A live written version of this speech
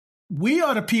we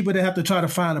are the people that have to try to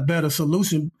find a better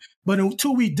solution. But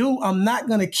until we do, I'm not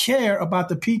going to care about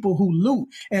the people who loot.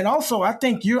 And also, I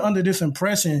think you're under this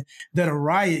impression that a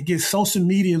riot gets social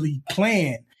medially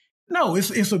planned. No,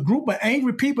 it's a group of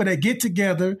angry people that get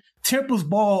together, tempers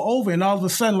boil over, and all of a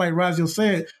sudden, like Razio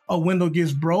said, a window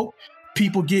gets broke,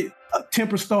 people get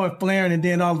tempers start flaring, and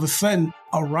then all of a sudden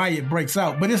a riot breaks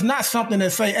out. But it's not something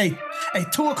that say, hey,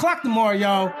 2:00 tomorrow,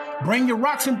 y'all, bring your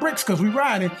rocks and bricks because we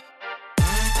riding.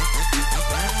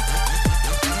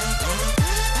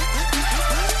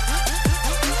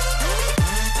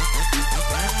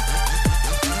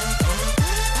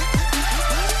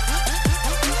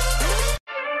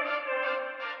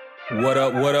 What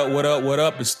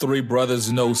up? It's Three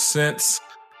Brothers No Sense.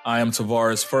 I am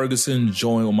Tavares Ferguson,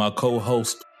 joined with my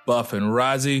co-host Buff and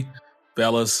Razi.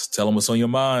 Fellas, tell them what's on your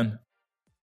mind.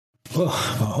 A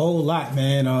whole lot,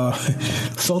 man.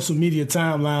 Social media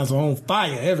timelines are on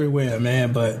fire everywhere,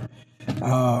 man. But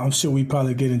I'm sure we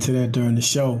probably get into that during the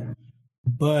show.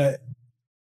 But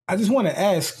I just want to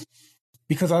ask,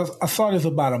 because I saw this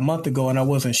about a month ago and I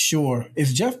wasn't sure.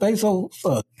 Is Jeff Bezos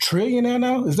a trillionaire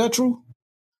now? Is that true?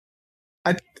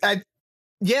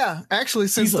 Yeah, actually,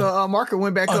 since the market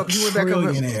went back up, he went back up.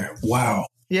 Trillionaire. Wow.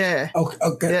 Yeah.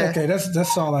 Okay.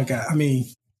 That's all I got. I mean,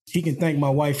 he can thank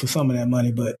my wife for some of that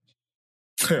money, but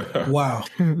wow,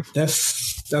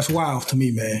 that's wild to me,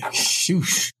 man.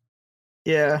 Shoosh.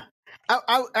 Yeah.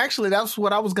 I actually, that's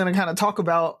what I was going to kind of talk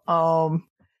about.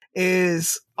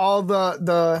 Is all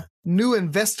the new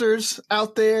investors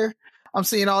out there. I'm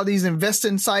seeing all these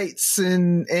investing sites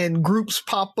and groups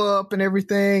pop up and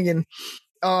everything. And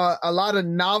a lot of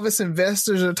novice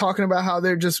investors are talking about how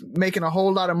they're just making a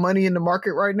whole lot of money in the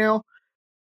market right now.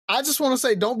 I just want to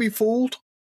say, don't be fooled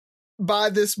by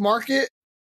this market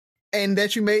and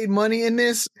that you made money in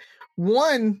this.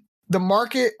 One, the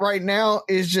market right now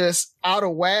is just out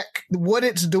of whack. What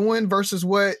it's doing versus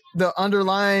what the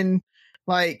underlying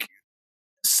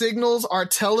signals are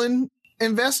telling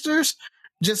investors.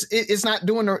 Just it's not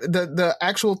doing the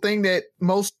actual thing that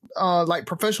most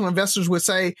professional investors would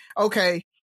say, okay,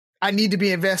 I need to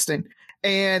be investing.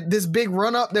 And this big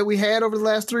run up that we had over the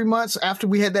last 3 months after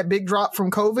we had that big drop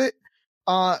from COVID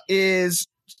is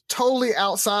totally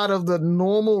outside of the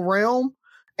normal realm.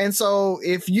 And so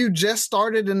if you just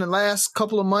started in the last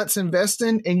couple of months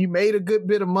investing and you made a good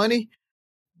bit of money,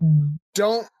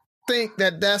 don't think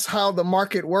that that's how the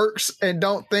market works, and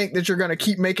don't think that you're going to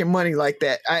keep making money like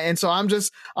that. And so I'm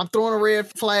throwing a red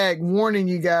flag warning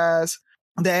you guys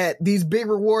that these big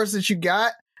rewards that you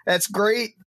got, that's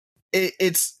great.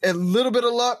 It's a little bit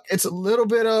of luck. It's a little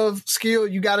bit of skill.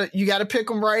 You gotta pick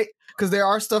them right, because there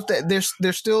are stuff that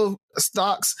there's still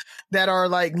stocks that are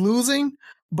losing,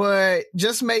 but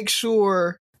just make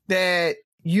sure that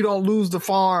you don't lose the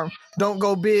farm. Don't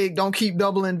go big. Don't keep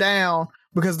doubling down,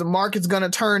 because the market's going to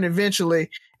turn eventually,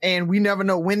 and we never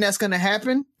know when that's going to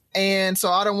happen. And so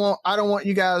I don't want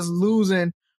you guys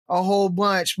losing a whole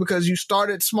bunch because you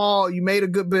started small, you made a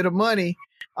good bit of money,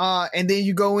 and then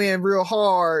you go in real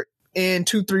hard in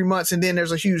 2-3 months, and then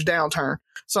there's a huge downturn.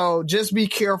 So just be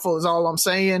careful is all I'm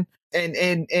saying.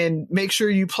 And make sure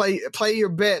you play your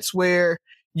bets where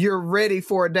you're ready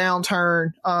for a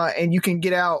downturn, and you can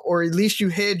get out, or at least you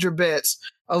hedge your bets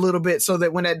a little bit so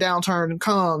that when that downturn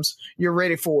comes, you're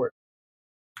ready for it.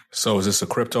 So is this a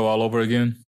crypto all over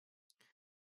again?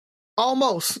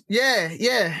 Almost. Yeah.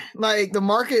 The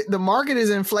market is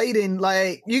inflating.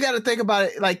 You got to think about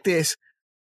it like this.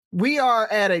 We are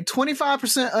at a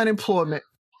 25% unemployment,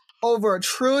 over $1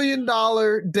 trillion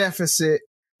deficit,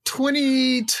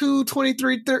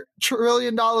 $23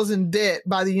 trillion in debt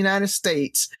by the United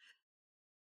States.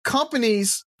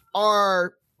 Companies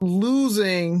are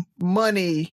losing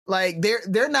money.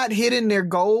 They're not hitting their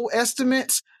goal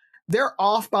estimates. They're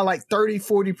off by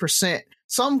 30-40%.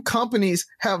 Some companies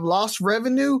have lost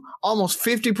revenue almost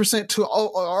 50% to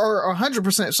or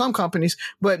 100%, some companies,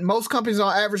 but most companies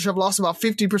on average have lost about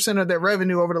 50% of their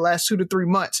revenue over the last 2 to 3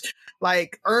 months.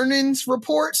 Earnings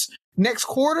reports next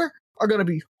quarter are going to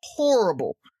be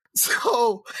horrible.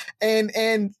 So,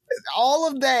 and all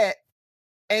of that,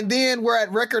 and then we're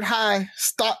at record high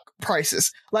stock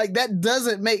prices. That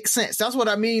doesn't make sense. That's what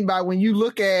I mean by when you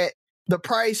look at the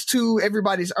price to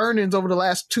everybody's earnings over the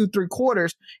last 2-3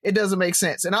 quarters, it doesn't make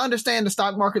sense. And I understand the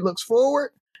stock market looks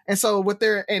forward. And so what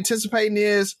they're anticipating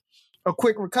is a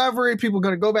quick recovery. People are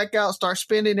going to go back out, start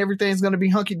spending. Everything's going to be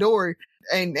hunky dory.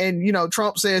 And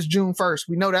Trump says June 1st.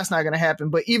 We know that's not going to happen,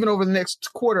 but even over the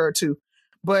next quarter or two.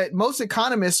 But most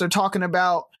economists are talking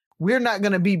about we're not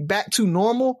going to be back to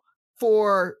normal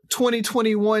for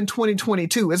 2021,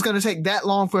 2022. It's going to take that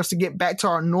long for us to get back to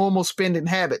our normal spending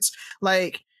habits.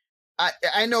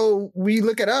 I know we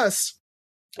look at us,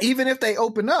 even if they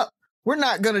open up, we're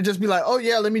not going to just be like, oh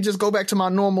yeah, let me just go back to my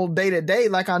normal day to day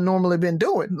like I normally been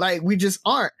doing. Like we just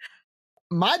aren't.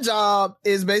 My job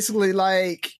is basically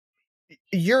like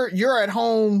you're at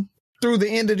home through the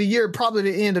end of the year, probably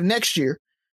the end of next year.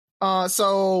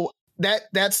 So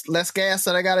that's less gas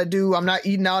that I got to do. I'm not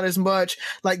eating out as much.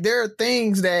 Like there are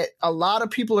things that a lot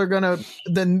of people are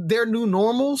their new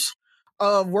normals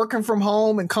of working from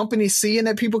home and companies seeing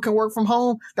that people can work from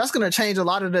home. That's going to change a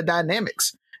lot of the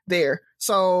dynamics there.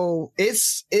 So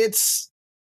it's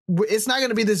not going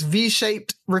to be this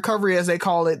V-shaped recovery, as they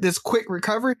call it, this quick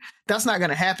recovery. That's not going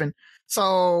to happen.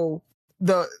 So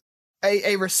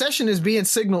a recession is being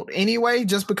signaled anyway,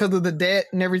 just because of the debt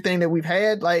and everything that we've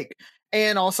had. Like,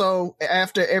 and also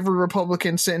after every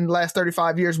Republican in the last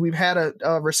 35 years, we've had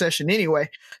a recession anyway.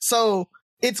 So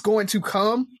it's going to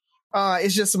come.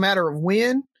 It's just a matter of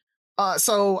when.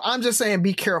 So I'm just saying,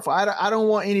 be careful. I don't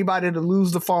want anybody to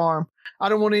lose the farm. I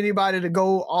don't want anybody to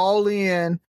go all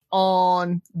in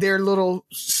on their little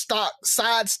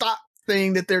side stock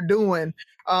thing that they're doing.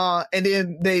 And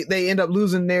then they end up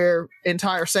losing their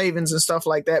entire savings and stuff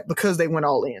like that because they went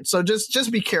all in. So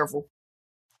just be careful.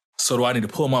 So do I need to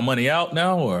pull my money out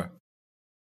now, or?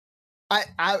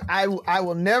 I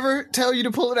will never tell you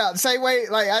to pull it out. The same way,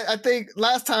 like I think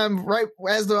last time, right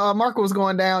as the market was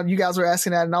going down, you guys were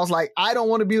asking that, and I was like, I don't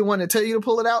want to be the one to tell you to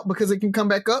pull it out because it can come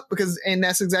back up and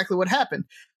that's exactly what happened.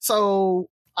 So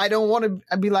I don't want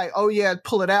to be like, oh yeah,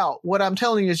 pull it out. What I'm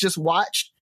telling you is just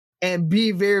watch and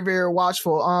be very, very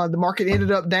watchful. The market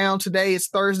ended up down today. It's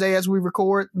Thursday as we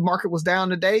record. The market was down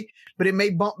today, but it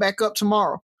may bump back up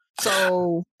tomorrow.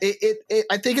 So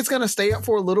I think it's going to stay up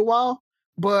for a little while,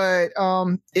 but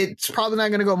it's probably not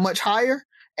going to go much higher,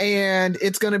 and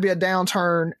it's going to be a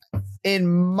downturn, in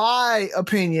my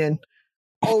opinion,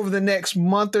 over the next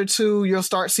month or two. You'll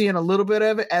start seeing a little bit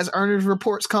of it as earnings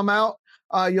reports come out.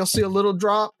 You'll see a little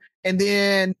drop, and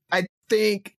then I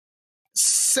think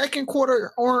second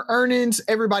quarter earnings,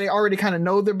 everybody already kind of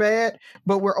know they're bad,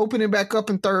 but we're opening back up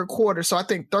in third quarter. So I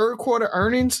think third quarter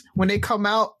earnings, when they come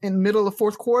out in the middle of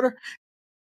fourth quarter,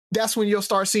 that's when you'll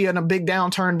start seeing a big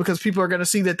downturn, because people are going to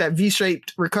see that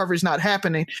V-shaped recovery is not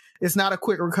happening. It's not a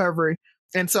quick recovery.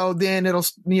 And so then it'll,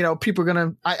 people are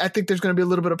going to, I think there's going to be a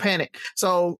little bit of panic.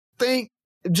 So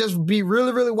just be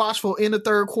really, really watchful in the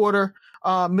third quarter,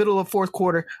 middle of fourth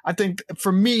quarter. I think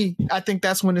for me,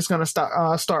 that's when it's going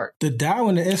to start. The Dow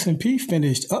and the S&P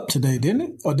finished up today, didn't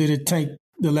it? Or did it tank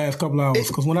the last couple of hours?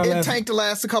 Because it tanked the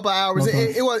last couple of hours.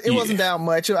 Okay. It wasn't down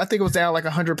much. I think it was down like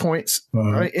 100 points.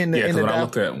 Right, when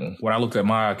I looked at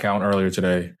my account earlier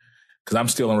today, because I'm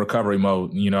still in recovery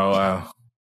mode.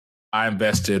 I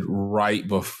invested right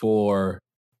before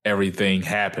everything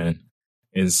happened,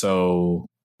 and so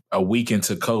a week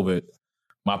into COVID,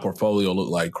 my portfolio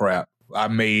looked like crap. I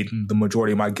made the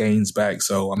majority of my gains back,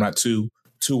 so I'm not too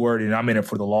worried, and I'm in it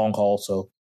for the long haul. So,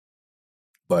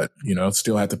 but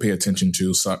still have to pay attention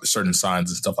to certain signs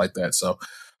and stuff like that. So,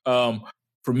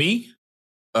 for me,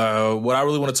 what I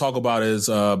really want to talk about is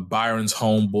Byron's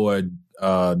homeboy,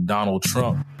 Donald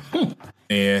Trump,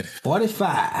 and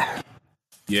 45.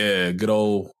 Yeah, good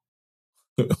old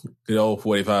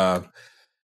 45.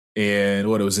 And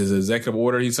what was his executive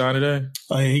order he signed today?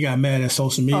 Oh yeah, he got mad at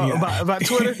social media. About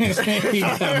Twitter? He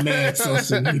got mad at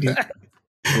social media.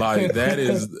 Like that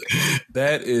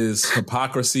is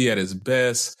hypocrisy at its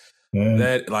best. Yeah.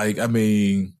 That's what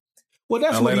he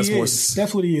is.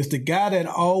 That's what he is. The guy that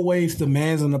always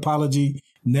demands an apology,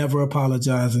 never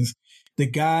apologizes. The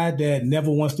guy that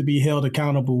never wants to be held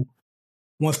accountable,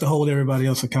 wants to hold everybody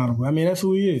else accountable. That's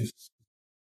who he is.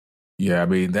 Yeah,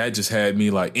 that just had me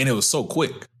like, and it was so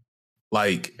quick.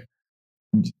 Like,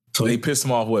 so they pissed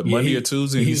him off, Monday or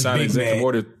Tuesday? And he signed an executive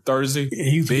order Thursday?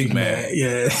 He's big mad.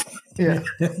 Yeah. Yeah.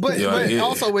 But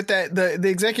also with that, the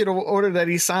executive order that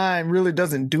he signed really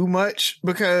doesn't do much,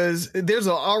 because there's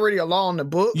already a law in the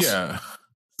books. Yeah.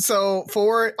 So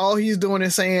for it, all he's doing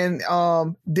is saying,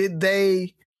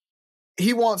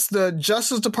 he wants the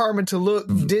Justice Department to look,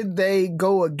 did they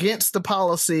go against the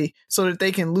policy so that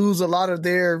they can lose a lot of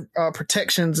their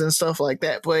protections and stuff like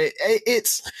that. But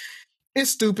it's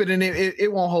stupid, and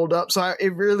it won't hold up. So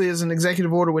it really is an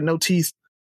executive order with no teeth.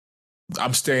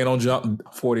 I'm staying on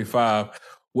 45.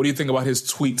 What do you think about his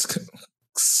tweets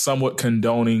somewhat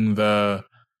condoning the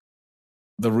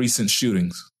recent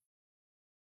shootings?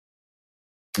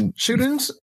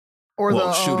 Shootings?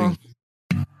 Or shooting.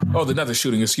 Not the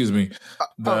shooting, excuse me.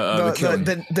 The killing.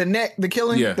 The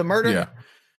killing, yeah, the murder. Yeah.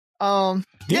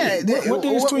 What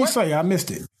did his tweet say? I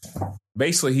missed it.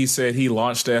 Basically, he said he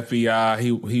launched the FBI.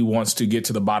 He wants to get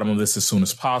to the bottom of this as soon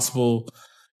as possible.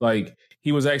 Like,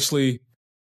 he was actually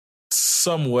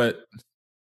somewhat.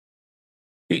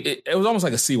 It was almost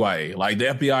like a CYA. Like the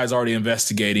FBI is already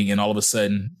investigating, and all of a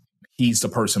sudden, he's the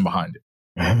person behind it.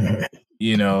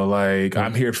 Like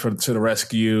I'm here to the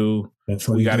rescue.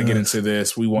 We got to get into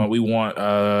this. We want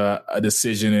a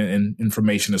decision and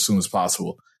information as soon as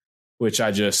possible. Which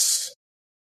I just,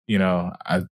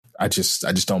 I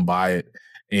just don't buy it.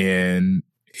 And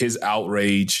his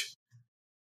outrage,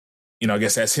 I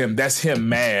guess that's him. That's him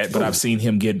mad. But I've seen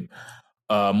him get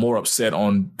more upset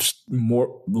on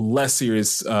less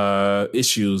serious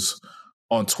issues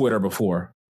on Twitter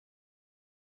before.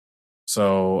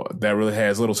 So that really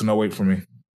has little to no weight for me.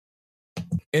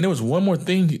 And there was one more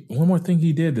thing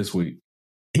he did this week.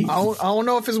 I don't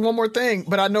know if it's one more thing,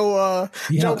 but I know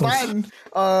Joe Biden,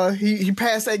 he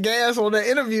passed that gas on that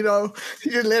interview though. He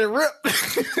just let it rip.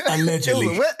 Allegedly.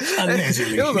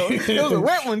 It was a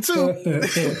wet one too.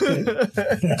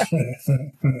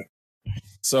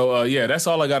 So that's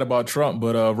all I got about Trump.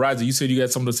 But Ryza, you said you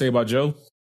had something to say about Joe?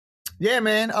 Yeah,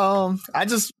 man.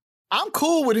 I'm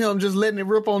cool with him just letting it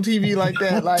rip on TV like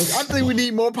that. Like, I think we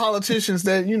need more politicians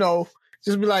that,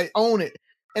 just be like, own it.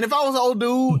 And if I was an old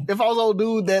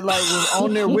dude that like was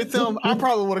on there with him, I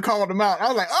probably would have called him out. I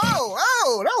was like,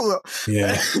 that was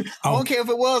yeah. I don't care if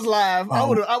it was live. I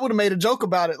would have made a joke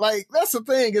about it. Like, that's the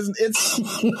thing,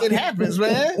 it happens,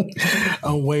 man.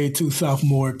 I'm way too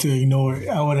sophomore to ignore it.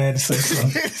 I would have had to say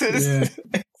something.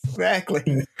 Yeah.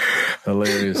 Exactly.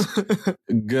 Hilarious.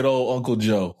 Good old Uncle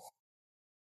Joe.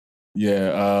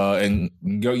 Yeah, and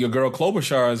your girl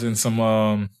Klobuchar is in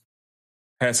some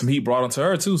had some heat brought onto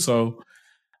her too, so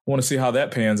I want to see how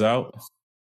that pans out.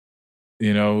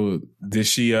 Did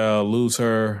she lose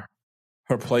her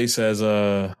place as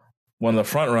one of the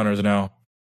front runners now?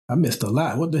 I missed a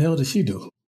lot. What the hell did she do?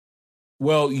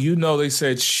 Well, they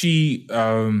said she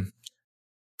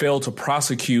failed to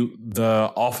prosecute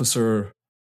the officer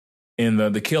in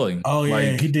the killing. Oh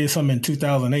yeah, he did something in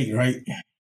 2008, right?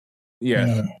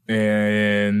 Yeah,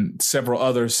 and several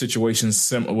other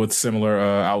situations with similar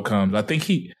outcomes. I think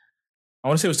I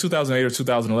want to say it was 2008 or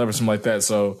 2011, something like that.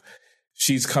 So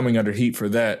she's coming under heat for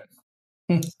that.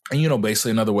 And,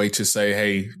 basically another way to say,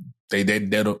 hey, they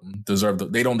don't deserve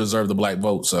the black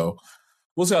vote. So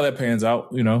we'll see how that pans out,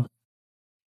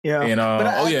 Yeah. And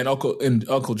and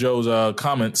Uncle Joe's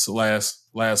comments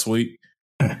last week.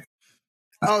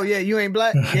 Oh yeah, you ain't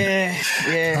black. Yeah.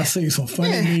 I see some funny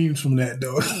memes from that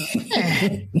though.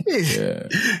 Yeah.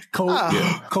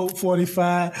 Colt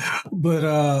 45,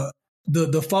 but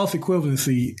the false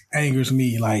equivalency angers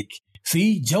me. Like,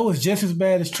 see, Joe is just as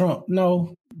bad as Trump.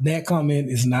 No, that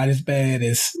comment is not as bad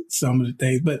as some of the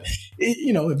things. But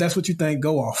if that's what you think,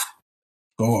 go off.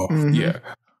 Mm-hmm. Yeah.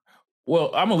 Well,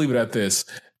 I'm gonna leave it at this.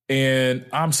 And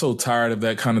I'm so tired of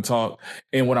that kind of talk.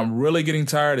 And what I'm really getting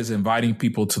tired is inviting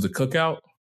people to the cookout.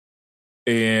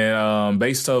 And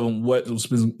based on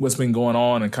what's been going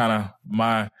on and kind of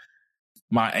my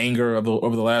anger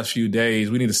over the last few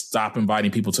days, we need to stop inviting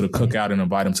people to the cookout and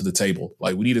invite them to the table.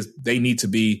 Like they need to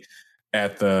be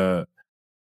at the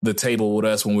table with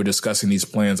us when we're discussing these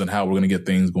plans and how we're going to get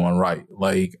things going right.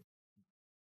 Like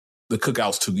the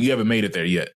cookouts too. You haven't made it there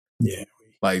yet. Yeah.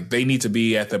 Like they need to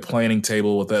be at the planning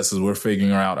table with us as we're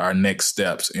figuring out our next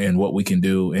steps and what we can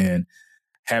do and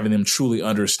having them truly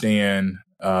understand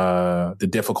the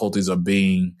difficulties of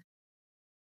being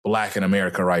Black in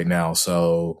America right now.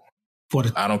 So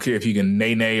I don't care if you can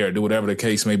nay or do whatever the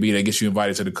case may be that gets you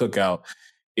invited to the cookout.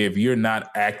 If you're not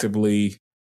actively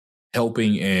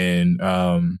helping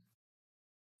and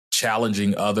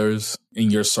challenging others in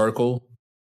your circle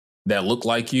that look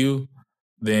like you,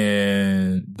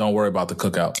 then don't worry about the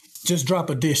cookout. Just drop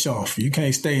a dish off. You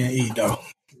can't stay and eat though.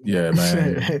 Yeah,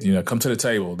 man. Come to the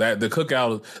table. The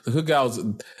cookout,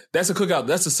 that's a cookout.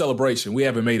 That's a celebration. We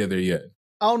haven't made it there yet.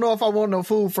 I don't know if I want no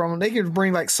food from them. They can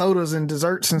bring like sodas and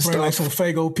desserts and stuff. Like some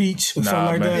Faygo peach or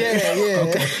something like that.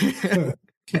 Yeah.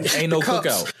 Okay. Ain't no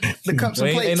cookout. The cups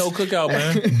and plates. Ain't no cookout,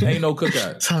 man. Ain't no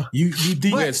cookout. You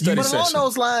deep. But along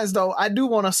those lines, though, I do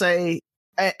want to say,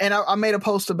 and I made a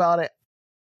post about it.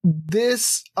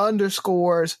 This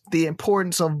underscores the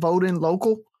importance of voting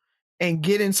local and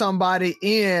getting somebody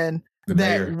in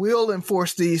that will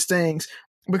enforce these things.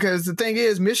 Because the thing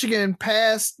is, Michigan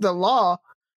passed the law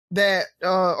that,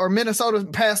 or Minnesota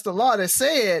passed the law that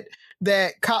said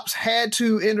that cops had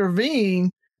to intervene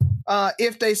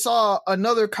if they saw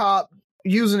another cop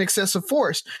using excessive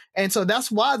force. And so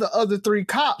that's why the other 3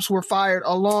 cops were fired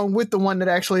along with the one that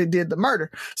actually did the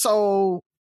murder. So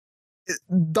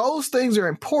those things are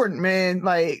important, man.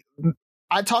 Like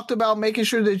I talked about making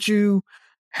sure that you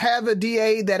have a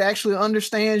DA that actually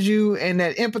understands you and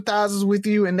that empathizes with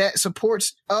you and that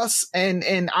supports us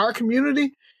and our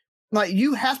community, like,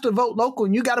 you have to vote local,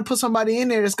 and you got to put somebody in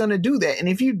there that's going to do that. And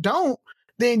if you don't,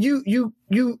 then you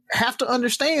have to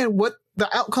understand what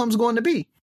the outcome's going to be.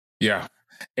 Yeah.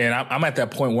 And I'm at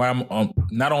that point where I'm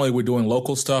not only we're doing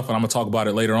local stuff, and I'm going to talk about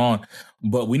it later on,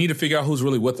 but we need to figure out who's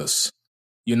really with us.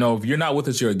 You know, if you're not with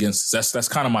us, you're against us. That's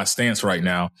kind of my stance right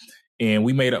now. And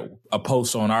we made a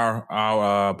post on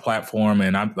our platform,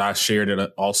 and I shared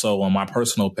it also on my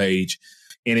personal page.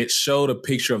 And it showed a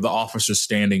picture of the officer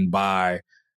standing by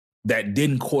that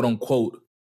didn't, quote unquote,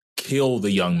 kill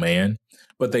the young man,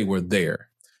 but they were there.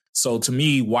 So to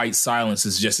me, white silence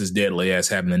is just as deadly as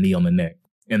having a knee on the neck.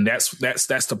 And that's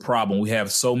the problem. We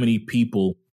have so many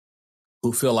people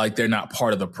who feel like they're not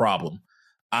part of the problem.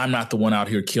 I'm not the one out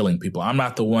here killing people. I'm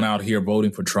not the one out here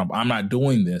voting for Trump. I'm not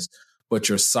doing this. But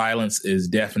your silence is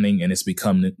deafening, and it's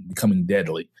becoming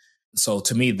deadly. So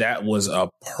to me, that was a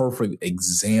perfect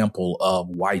example of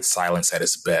white silence at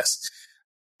its best.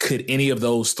 Could any of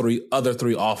those other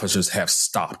three officers have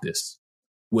stopped this?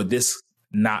 Would this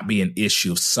not be an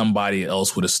issue if somebody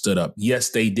else would have stood up? Yes,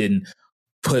 they didn't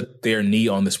put their knee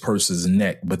on this person's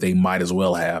neck, but they might as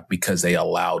well have, because they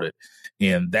allowed it.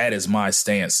 And that is my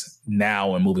stance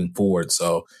now and moving forward.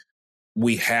 So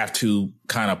we have to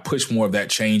kind of push more of that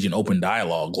change and open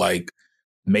dialogue, like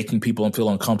making people feel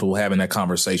uncomfortable having that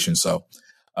conversation. So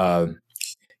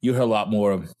you heard a lot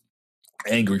more of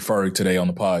Angry Furry today on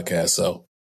the podcast. So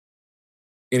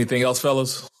anything else,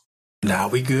 fellas? Nah,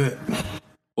 we good.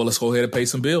 Well, let's go ahead and pay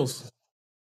some bills.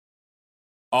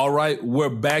 All right, we're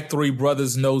back. Three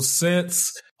Brothers No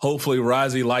Sense. Hopefully,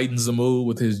 Rozzy lightens the mood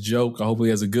with his joke. I hope he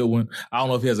has a good one. I don't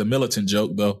know if he has a militant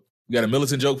joke, though. You got a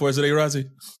militant joke for us today, Rozzy?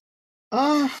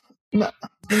 No.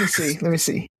 Let me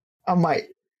see. I might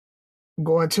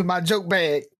go into my joke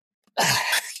bag.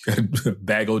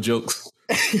 Bag of jokes.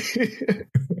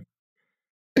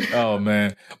 Oh,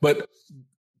 man. But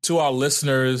to our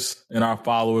listeners and our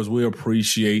followers, we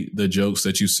appreciate the jokes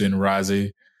that you send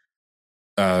Rozzy.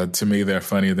 To me, they're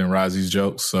funnier than Rozzy's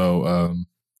jokes. So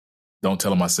don't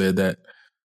tell him I said that.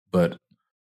 But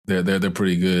they're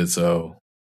pretty good. So,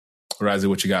 Rozzy,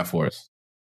 what you got for us?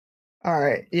 All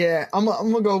right. Yeah, I'm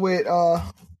gonna go with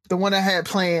the one I had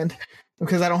planned,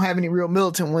 because I don't have any real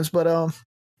militant ones. But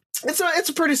it's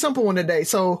a pretty simple one today.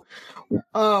 So,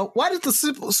 why did the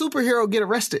superhero get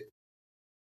arrested?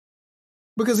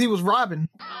 Because he was robbing.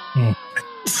 You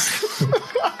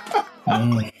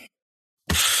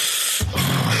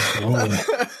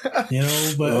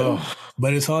know,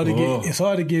 but it's hard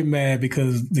to get mad,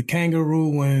 because the kangaroo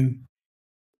one,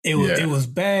 it was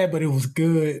bad, but it was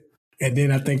good. And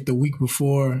then I think the week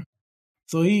before,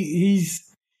 so he's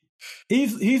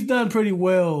done pretty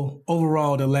well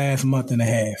overall the last month and a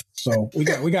half. So we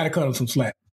got to cut him some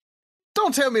slack.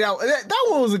 Don't tell me that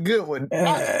one was a good one.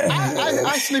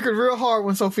 I snickered real hard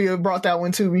when Sophia brought that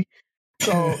one to me.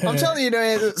 So I'm telling you,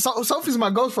 man, Sophie's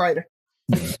my ghostwriter.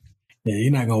 Yeah,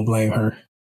 you're not gonna blame her.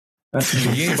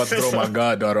 You ain't about to throw my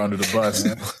goddaughter under the bus,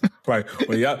 right?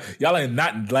 Well, y'all ain't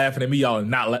not laughing at me. Y'all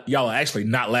are actually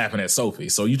not laughing at Sophie.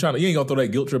 So you ain't gonna throw that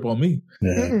guilt trip on me.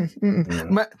 Yeah.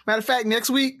 Matter of fact, next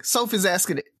week Sophie's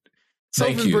asking it.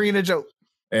 Sophie's bringing a joke,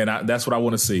 and that's what I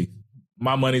want to see.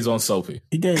 My money's on Sophie.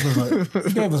 He gave us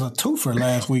a twofer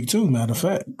last week too. Matter of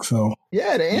fact, so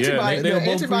yeah, the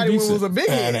antibody one was a big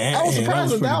hit. I was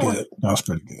surprised with that one. That was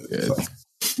pretty good. Yeah. So.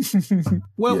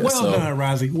 Well done,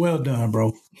 Rozzy. Well done,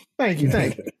 bro. Thank you.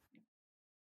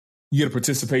 You get a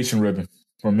participation ribbon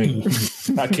from me.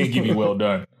 I can't give you well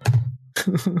done.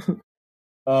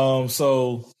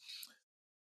 So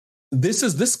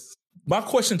this. My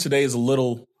question today is a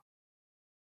little.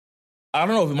 I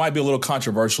don't know if it might be a little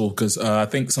controversial, because I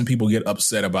think some people get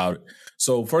upset about it.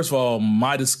 So first of all,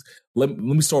 let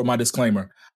me start with my disclaimer.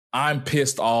 I'm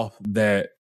pissed off that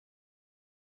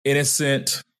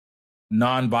innocent,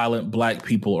 nonviolent Black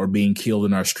people are being killed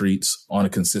in our streets on a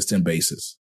consistent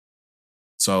basis.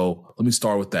 So let me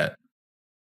start with that.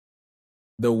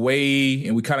 The way,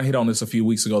 and we kind of hit on this a few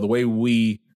weeks ago, the way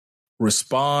we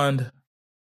respond,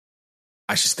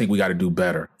 I just think we got to do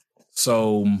better.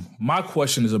 So my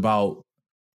question is about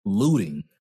looting.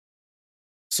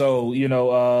 So,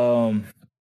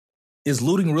 is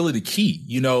looting really the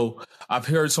key? I've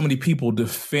heard so many people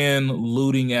defend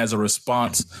looting as a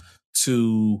response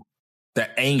to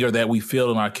the anger that we feel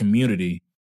in our community.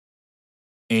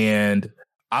 And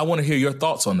I want to hear your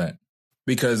thoughts on that,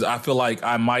 because I feel like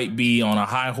I might be on a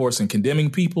high horse and condemning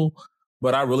people,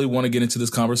 but I really want to get into this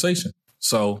conversation.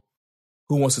 So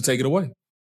who wants to take it away?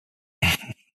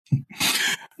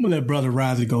 I'm going to let Brother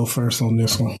Rozzy go first on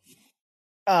this one.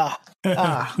 Okay.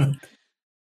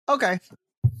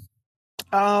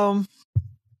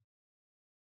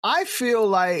 I feel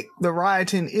like the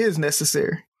rioting is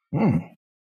necessary.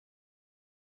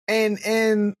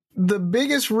 And the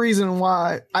biggest reason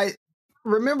why I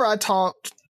talked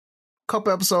a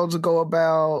couple episodes ago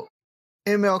about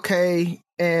MLK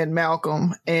and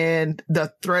Malcolm and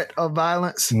the threat of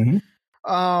violence.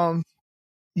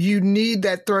 You need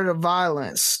that threat of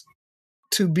violence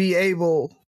to be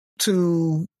able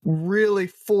to really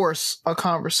force a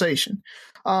conversation.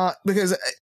 Because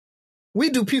we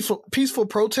do peaceful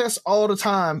protests all the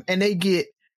time and they get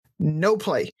no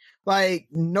play. Like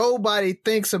nobody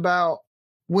thinks about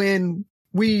when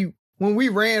we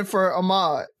ran for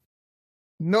Ahmaud.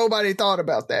 Nobody thought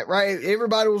about that, right?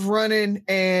 Everybody was running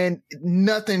and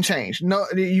nothing changed.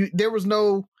 There was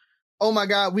no, oh my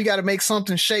God, we got to make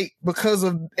something shake because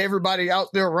of everybody out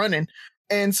there running.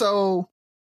 And so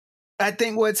I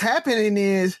think what's happening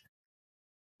is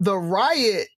the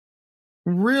riot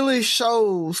really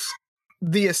shows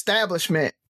the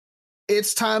establishment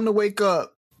it's time to wake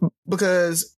up,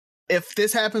 because if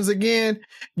this happens again,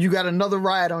 you got another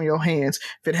riot on your hands.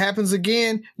 If it happens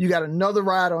again, you got another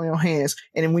riot on your hands.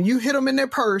 And when you hit them in their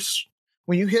purse,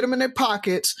 when you hit them in their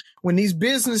pockets, when these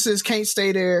businesses can't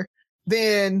stay there,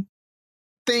 then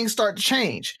things start to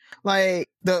change. Like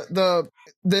the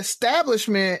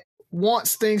establishment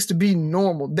wants things to be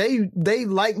normal. They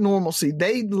like normalcy.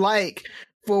 They like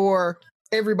for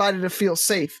everybody to feel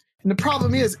safe. And the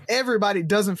problem is everybody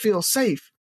doesn't feel safe.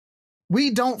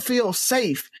 We don't feel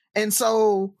safe. And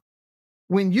so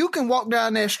when you can walk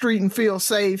down that street and feel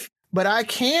safe, but I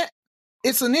can't,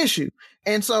 it's an issue.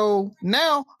 And so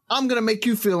now I'm going to make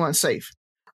you feel unsafe.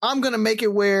 I'm going to make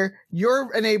it where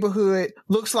your neighborhood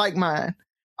looks like mine.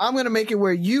 I'm going to make it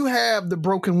where you have the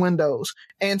broken windows.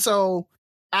 And so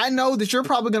I know that you're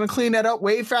probably going to clean that up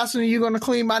way faster than you're going to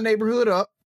clean my neighborhood up.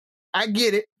 I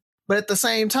get it. But at the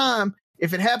same time,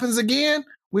 if it happens again,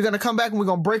 we're going to come back and we're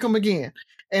going to break them again.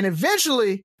 And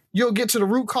eventually you'll get to the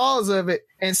root cause of it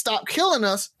and stop killing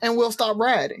us and we'll stop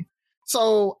rioting.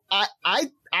 So I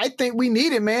think we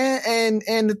need it, man.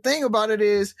 And the thing about it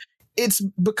is it's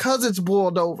because it's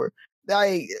boiled over.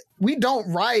 Like we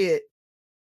don't riot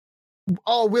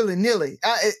all willy nilly.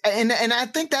 And I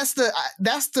think that's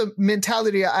the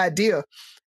mentality or idea.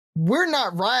 We're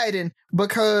not rioting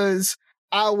because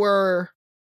our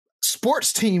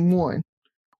sports team won.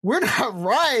 We're not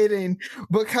rioting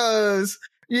because,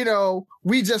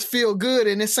 we just feel good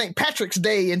and it's St. Patrick's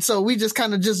Day. And so we just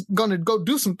kind of just going to go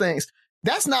do some things.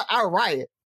 That's not our riot.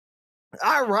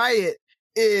 Our riot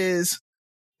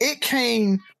it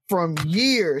came from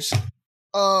years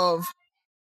of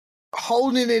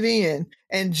holding it in.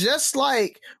 And just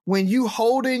like when you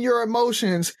hold in your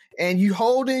emotions and you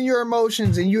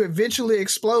eventually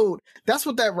explode, that's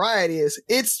what that riot is.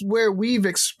 It's where we've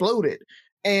exploded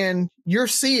and you're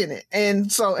seeing it. And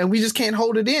we just can't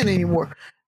hold it in anymore.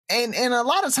 And a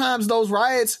lot of times those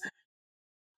riots,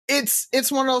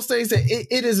 it's one of those things that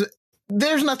it is,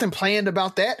 there's nothing planned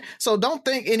about that. So don't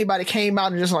think anybody came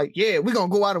out and just like, yeah, we're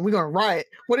going to go out and we're going to riot.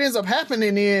 What ends up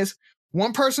happening is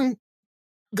one person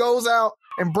goes out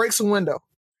and breaks a window.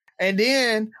 And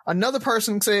then another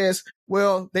person says,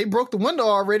 well, they broke the window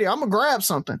already. I'm going to grab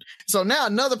something. So now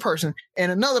another person and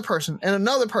another person and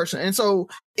another person. And so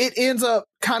it ends up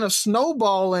kind of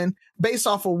snowballing based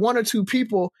off of one or two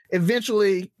people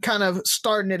eventually kind of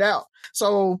starting it out.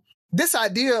 So this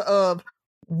idea of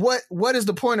what is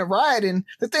the point of rioting?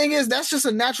 The thing is, that's just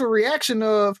a natural reaction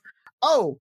of,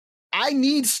 oh, I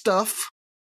need stuff.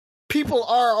 People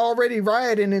are already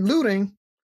rioting and looting.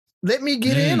 Let me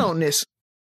get in on this.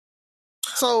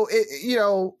 So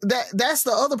that's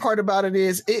the other part about it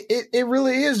is it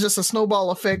really is just a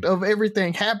snowball effect of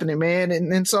everything happening, man.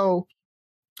 And so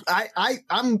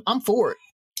I'm for it.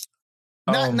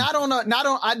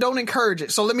 I don't encourage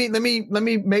it. So let me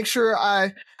make sure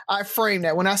I frame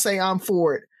that when I say I'm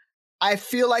for it. I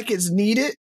feel like it's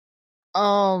needed.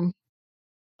 I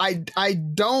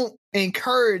don't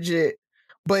encourage it,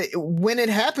 but when it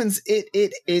happens,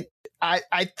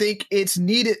 I think it's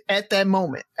needed at that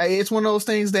moment. It's one of those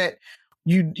things that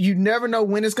you never know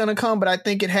when it's going to come, but I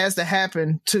think it has to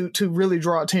happen to really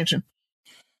draw attention.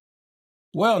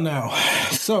 Well, now,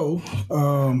 so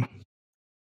I'm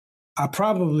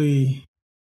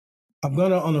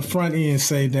going to on the front end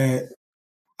say that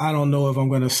I don't know if I'm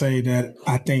going to say that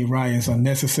I think riots are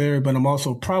necessary, but I'm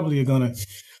also probably going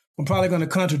to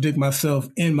contradict myself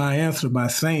in my answer by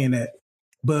saying that.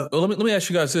 But let me ask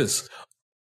you guys this.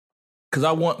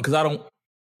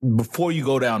 Before you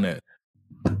go down there,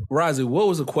 Rozzy, what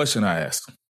was the question I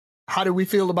asked? How do we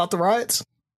feel about the riots?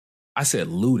 I said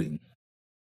looting.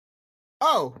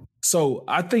 Oh. So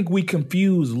I think we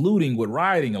confuse looting with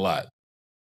rioting a lot.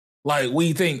 Like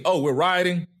we think, oh, we're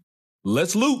rioting,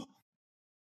 let's loot.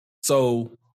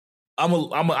 So I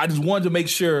just wanted to make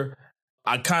sure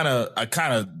I kind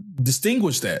of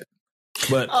distinguish that.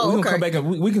 But we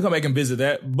can come back and visit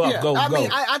that. Buff, yeah, go.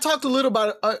 I talked a little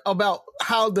about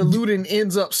how the looting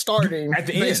ends up starting at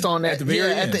the based end, on that. At the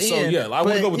very end. At the so end. Yeah, I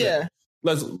want to go with that.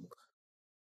 Let's.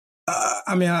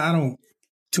 I don't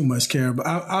too much care, but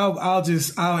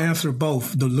I'll answer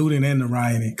both the looting and the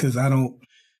rioting because I don't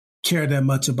care that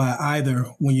much about either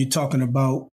when you're talking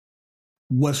about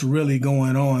what's really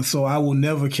going on. So I will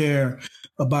never care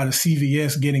about a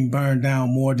CVS getting burned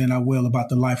down more than I will about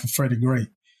the life of Freddie Gray.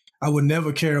 I would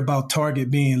never care about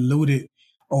Target being looted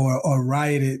or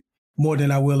rioted more than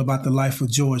I will about the life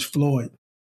of George Floyd.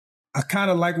 I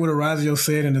kind of like what Orazio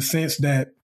said in the sense that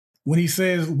when he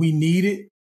says we need it,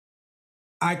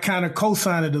 I kind of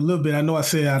co-sign it a little bit. I know I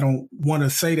said I don't want to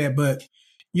say that, but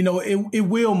it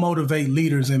will motivate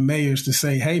leaders and mayors to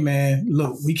say, hey, man,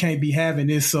 look, we can't be having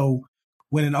this. So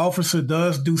when an officer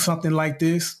does do something like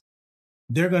this,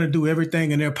 they're going to do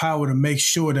everything in their power to make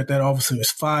sure that officer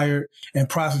is fired and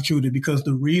prosecuted, because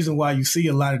the reason why you see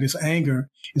a lot of this anger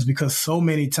is because so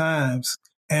many times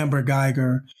Amber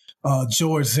Geiger,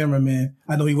 George Zimmerman,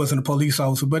 I know he wasn't a police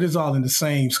officer, but it's all in the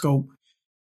same scope.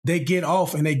 They get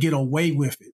off and they get away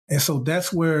with it. And so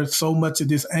that's where so much of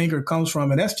this anger comes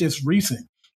from. And that's just recent.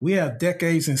 We have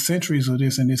decades and centuries of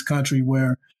this in this country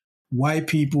where white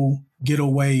people get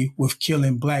away with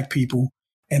killing black people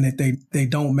and that they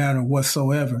don't matter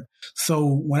whatsoever. So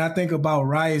when I think about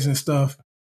riots and stuff,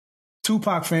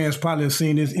 Tupac fans probably have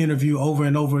seen this interview over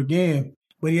and over again,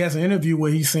 but he has an interview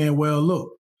where he's saying, well,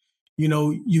 look,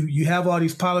 you have all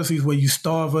these policies where you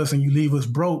starve us and you leave us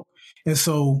broke. And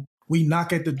so we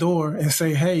knock at the door and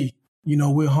say, hey,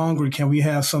 we're hungry. Can we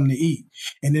have something to eat?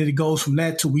 And then it goes from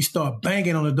that to we start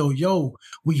banging on the door. Yo,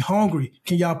 we hungry.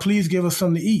 Can y'all please give us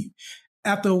something to eat?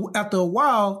 After a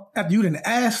while, after you done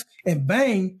ask and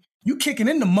bang, you kicking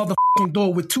in the motherfucking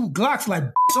door with 2 Glocks like,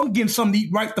 I'm getting something to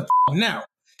eat right the now.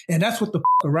 And that's what the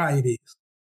riot is.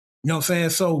 You know what I'm saying?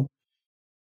 So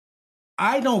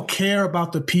I don't care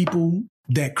about the people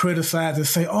that criticize and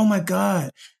say, oh my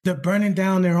God, they're burning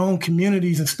down their own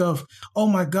communities and stuff. Oh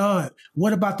my God,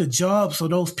 what about the jobs for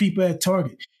those people at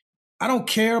Target? I don't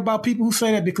care about people who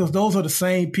say that because those are the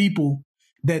same people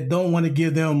that don't want to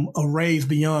give them a raise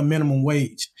beyond minimum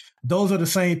wage. Those are the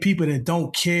same people that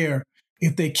don't care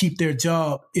if they keep their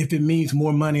job, if it means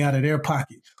more money out of their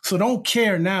pocket. So don't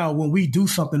care now when we do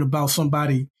something about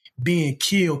somebody being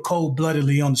killed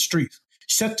cold-bloodedly on the streets.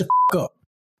 Shut the up,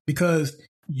 because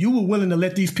you were willing to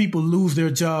let these people lose their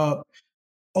job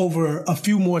over a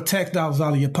few more tax dollars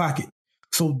out of your pocket.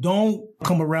 So don't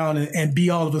come around and be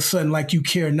all of a sudden like you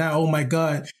care now. Oh my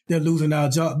God, they're losing our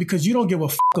job, because you don't give a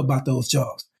about those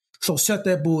jobs. So shut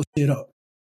that bullshit up.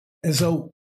 And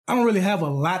so I don't really have a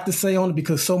lot to say on it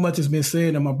because so much has been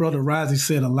said, and my brother Razi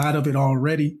said a lot of it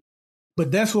already.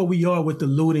 But that's where we are with the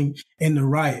looting and the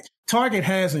riot. Target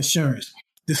has insurance.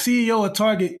 The CEO of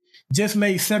Target just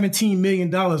made $17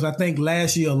 million, I think,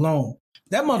 last year alone.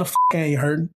 That motherfucker ain't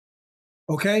hurting.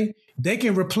 Okay? They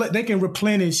can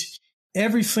replenish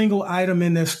every single item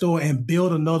in their store and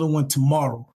build another one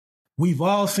tomorrow. We've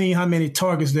all seen how many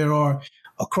Targets there are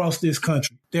across this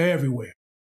country. They're everywhere.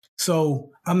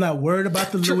 So I'm not worried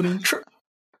about the looting.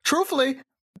 Truthfully,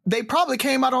 they probably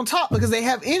came out on top because they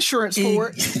have insurance for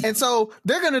it. And so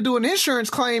they're going to do an insurance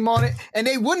claim on it, and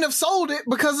they wouldn't have sold it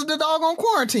because of the doggone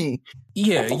quarantine.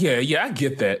 Yeah, I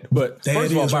get that. But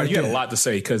first of all, Byron, you had a lot to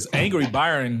say because Angry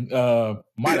Byron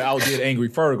might have outdid Angry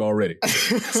Ferg already.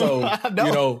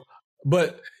 So,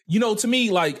 but, to me,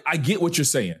 like, I get what you're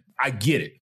saying. I get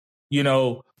it.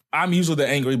 I'm usually the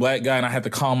angry black guy, and I have to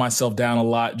calm myself down a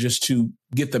lot just to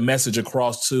get the message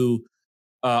across to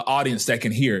audience that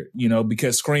can hear it,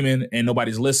 because screaming and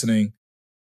nobody's listening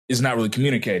is not really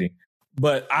communicating.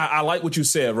 But I like what you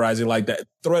said, Razi, like that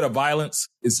threat of violence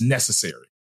is necessary.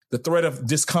 The threat of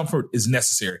discomfort is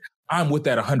necessary. I'm with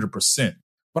that 100%.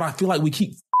 But I feel like we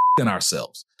keep f***ing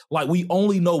ourselves. Like we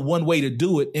only know one way to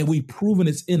do it, and we've proven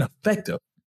it's ineffective.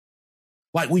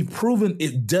 Like we've proven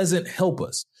it doesn't help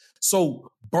us. So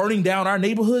burning down our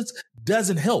neighborhoods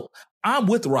doesn't help. I'm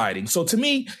with rioting. So to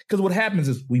me, because what happens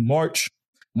is we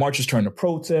marches turn to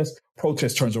protest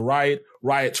turns to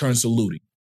riot turns to looting.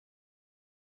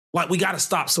 Like we got to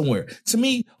stop somewhere. To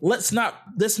me, let's not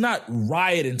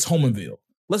riot in Tomanville.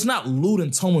 Let's not loot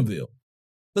in Tomanville.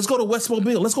 Let's go to West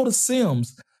Mobile. Let's go to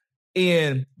Sims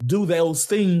and do those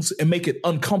things and make it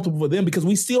uncomfortable for them, because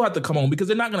we still have to come on, because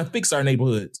they're not going to fix our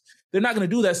neighborhoods. They're not going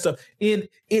to do that stuff. And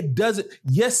it doesn't.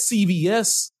 Yes,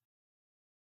 CVS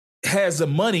has the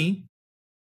money,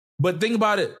 but think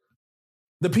about it.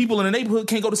 The people in the neighborhood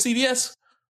can't go to CVS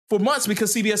for months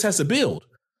because CVS has to build.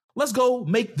 Let's go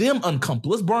make them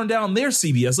uncomfortable. Let's burn down their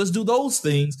CVS. Let's do those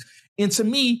things. And to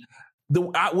me,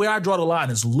 where I draw the line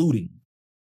is looting.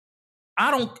 I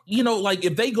don't, like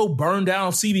if they go burn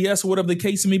down CVS or whatever the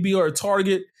case may be, or a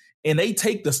Target, and they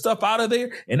take the stuff out of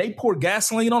there and they pour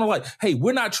gasoline on it, like, hey,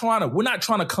 we're not trying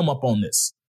to come up on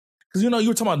this. Because, you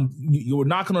were talking about you were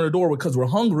knocking on the door because we're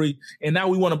hungry and now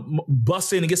we want to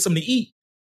bust in and get something to eat.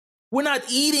 We're not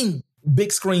eating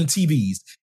big screen TVs.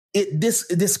 It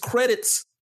discredits,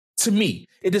 to me,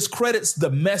 it discredits the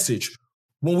message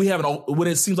when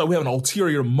it seems like we have an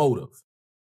ulterior motive.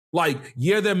 Like,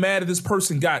 yeah, they're mad that this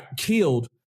person got killed,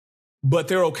 but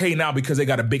they're okay now because they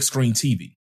got a big screen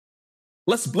TV.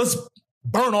 Let's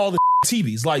burn all the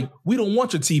TVs. Like, we don't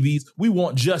want your TVs. We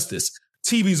want justice.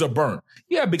 TVs are burnt.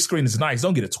 Yeah, big screen is nice.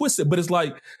 Don't get it twisted. But it's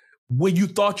like when you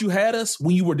thought you had us,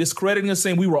 when you were discrediting us,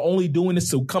 saying we were only doing this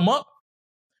to come up,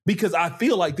 because I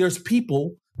feel like there's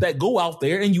people that go out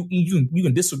there, and you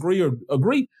can disagree or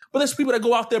agree, but there's people that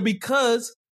go out there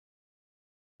because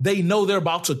they know they're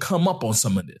about to come up on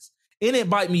some of this. And it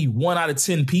might be 1 out of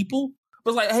 10 people,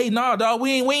 but it's like, hey, nah, dog,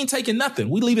 we ain't taking nothing.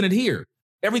 We leaving it here.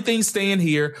 Everything's staying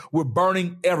here. We're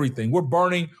burning everything. We're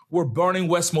burning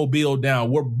West Mobile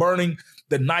down. We're burning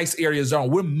the nice areas down.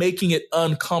 We're making it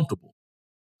uncomfortable.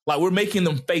 Like, we're making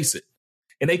them face it.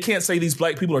 And they can't say these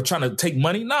black people are trying to take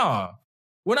money. Nah,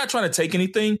 we're not trying to take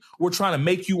anything. We're trying to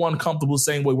make you uncomfortable the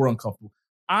same way we're uncomfortable.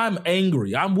 I'm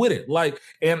angry. I'm with it. Like,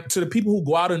 and to the people who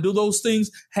go out and do those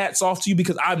things, hats off to you,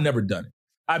 because I've never done it.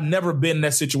 I've never been in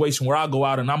that situation where I'll go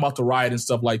out and I'm about to riot and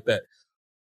stuff like that.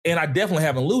 And I definitely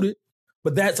haven't looted.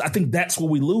 But I think that's where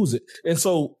we lose it. And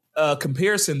so a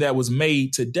comparison that was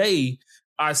made today,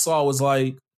 I saw was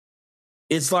like,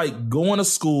 it's like going to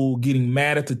school, getting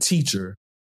mad at the teacher,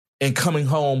 and coming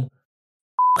home,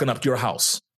 f***ing up your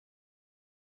house.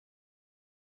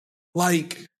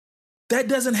 Like, that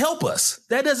doesn't help us.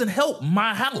 That doesn't help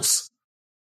my house.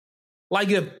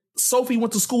 Like, if Sophie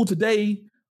went to school today,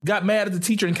 got mad at the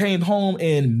teacher, and came home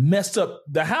and messed up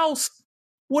the house,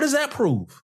 what does that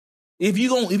prove? If you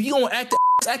gonna act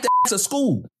the ass at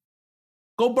school,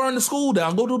 go burn the school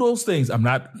down. Go do those things. I'm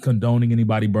not condoning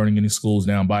anybody burning any schools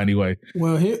down by any way.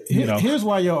 Well, here's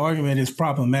why your argument is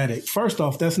problematic. First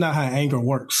off, that's not how anger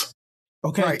works.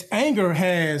 Okay, right. Anger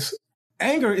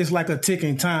is like a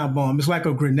ticking time bomb. It's like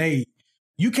a grenade.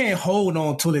 You can't hold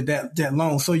on to it that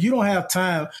long. So you don't have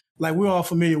time. Like, we're all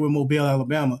familiar with Mobile,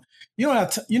 Alabama. You're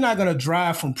not going to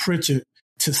drive from Pritchard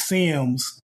to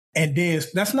Sims. And then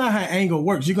that's not how anger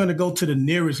works. You're going to go to the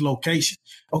nearest location.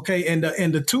 Okay. And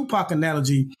the Tupac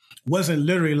analogy wasn't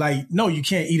literally like, no, you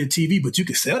can't eat a TV, but you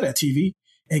can sell that TV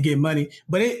and get money.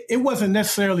 But it wasn't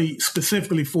necessarily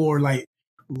specifically for like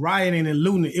rioting and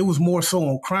looting. It was more so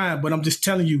on crime. But I'm just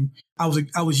telling you, I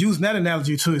was using that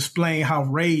analogy to explain how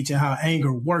rage and how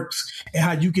anger works and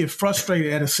how you get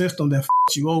frustrated at a system that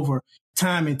f***s you over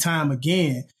time and time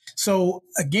again. So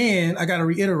again, I got to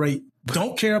reiterate,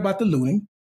 don't care about the looting.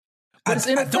 But it's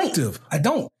ineffective. I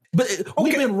don't. But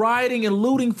we've been rioting and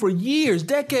looting for years,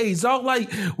 decades. All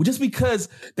like, just because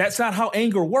that's not how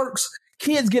anger works.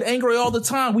 Kids get angry all the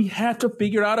time. We have to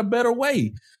figure out a better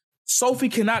way. Sophie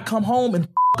cannot come home and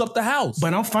f*** up the house.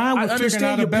 But I'm fine with figuring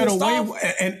out a better way.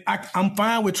 And I'm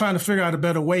fine with trying to figure out a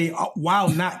better way while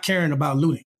not caring about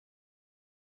looting.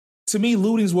 To me,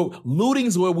 looting's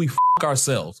where we f***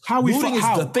 ourselves. How we looting is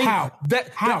the thing.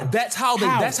 That's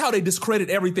how they discredit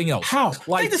everything else. How?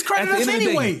 Like, they discredit us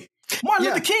anyway. Martin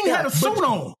Luther King had a suit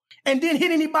on and didn't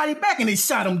hit anybody back, and they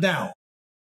shot him down.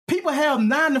 People have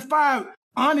 9-to-5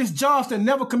 honest jobs that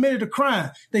never committed a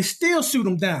crime. They still shoot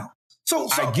them down. So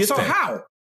how?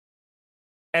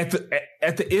 At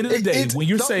the end of the day, when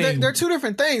you're saying there are two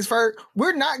different things. For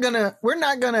we're not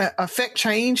gonna affect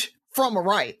change from a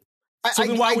right. So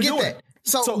then why are we doing it?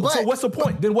 So what's the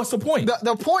point? Then what's the point?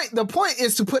 The point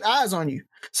is to put eyes on you.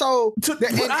 So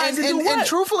and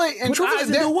truthfully,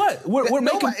 do what? We're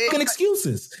making fucking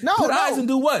excuses. Put eyes and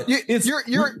do what?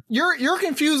 You're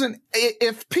confusing.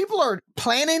 If people are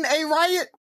planning a riot,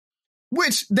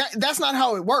 which that's not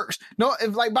how it works. No,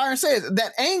 if, like Byron says,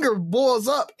 that anger boils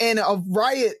up and a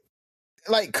riot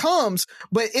like comes,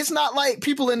 but it's not like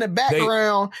people in the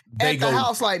background at the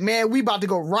house like, man, we about to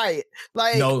go riot.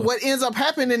 Like, what ends up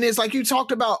happening is, like you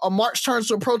talked about, a march turns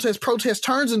to a protest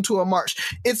turns into a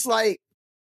march. It's like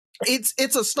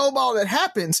it's a snowball that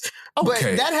happens, but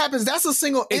that happens. That's a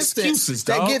single instance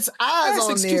that gets eyes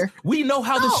on there. We know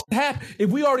how this happen.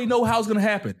 If we already know how it's going to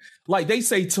happen, like they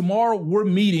say tomorrow we're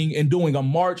meeting and doing a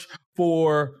march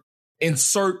for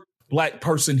insert black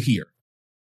person here.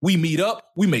 We meet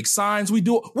up, we make signs, we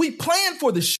plan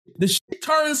for the shit. The shit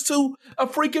turns to a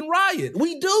freaking riot.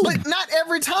 We do. But not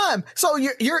every time. So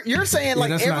you're saying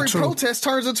like every protest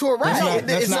turns into a riot.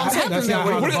 That's not how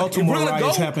the Baltimore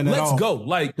riots happen at all. Let's go.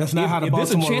 Like, that's not how the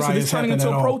Baltimore riots happen at all. Turning into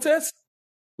a protest,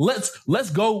 let's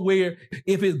go where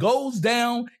if it goes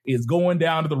down, it's going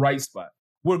down to the right spot.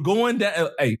 We're going down.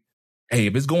 Hey,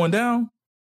 if it's going down,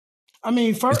 I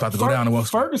mean,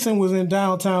 Ferguson was in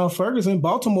downtown Ferguson.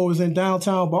 Baltimore was in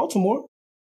downtown Baltimore.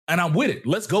 And I'm with it.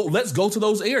 Let's go to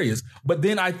those areas. But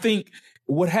then I think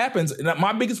what happens, and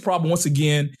my biggest problem once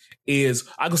again is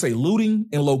I could say looting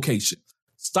and location.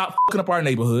 Stop fucking up our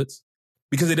neighborhoods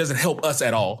because it doesn't help us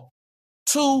at all.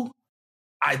 Two,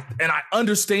 I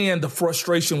understand the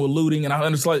frustration with looting, and I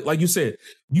understand, like you said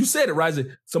it,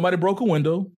 Rising. Somebody broke a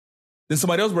window, then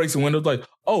somebody else breaks a window. It's like,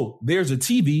 oh, there's a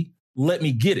TV. Let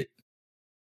me get it.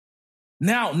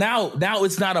 Now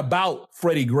it's not about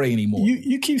Freddie Gray anymore.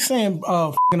 You keep saying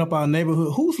fucking up our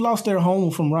neighborhood. Who's lost their home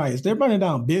from riots? They're burning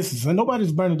down businesses, and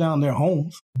nobody's burning down their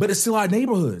homes. But it's still our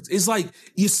neighborhoods. It's like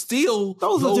you still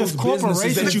those are just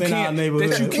corporations that you can't. And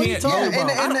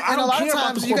a lot of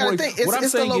times you got to think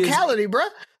it's the locality, bro.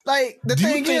 Like the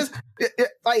thing is,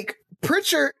 like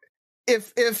Pritchard.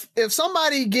 If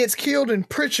somebody gets killed in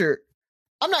Pritchard,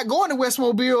 I'm not going to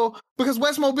Westmobile because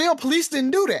Westmobile police didn't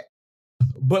do that.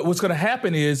 But what's going to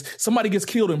happen is somebody gets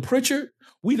killed in Pritchard.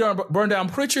 We burn down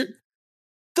Pritchard.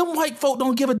 Them white folk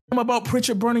don't give a damn about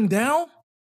Pritchard burning down.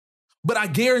 But I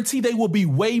guarantee they will be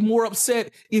way more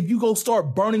upset if you go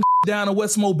start burning down in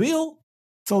Westmobile.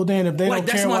 So then if they don't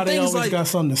care, why they always got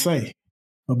something to say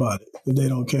about it if they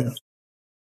don't care?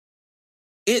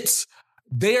 It's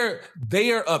they're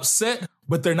upset,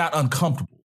 but they're not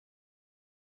uncomfortable.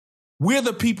 We're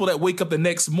the people that wake up the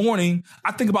next morning.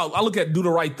 I look at Do the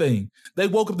Right Thing. They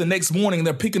woke up the next morning and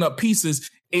they're picking up pieces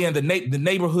and the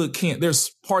neighborhood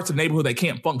there's parts of the neighborhood that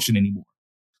can't function anymore.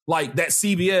 Like that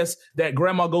CVS that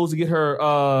grandma goes to get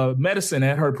her medicine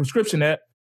at, her prescription at,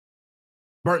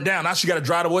 burnt down. Now she got to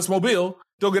drive to Westmobile,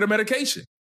 go get her medication.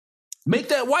 Make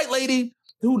that white lady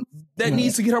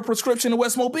needs to get her prescription in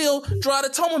Westmobile,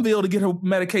 drive to Tomanville to get her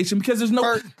medication because there's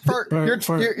no.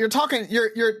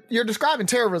 You're describing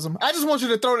terrorism. I just want you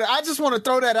to throw that. I just want to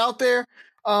throw that out there.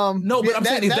 No, but I'm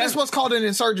saying that is what's called an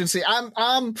insurgency.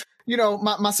 I'm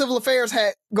my civil affairs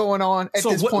hat going on at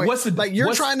this point.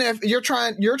 You're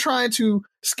trying to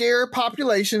scare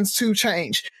populations to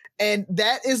change. And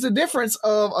that is the difference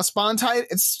of a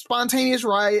spontaneous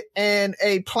riot and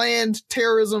a planned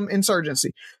terrorism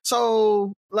insurgency.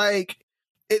 So,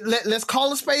 let's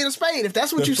call a spade a spade. If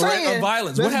that's what you're saying. Threat of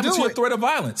violence. What happened to a threat of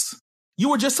violence? You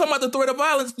were just talking about the threat of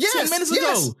violence 10 minutes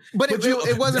ago. But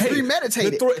it wasn't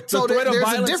premeditated. So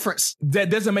there's a difference.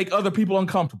 That doesn't make other people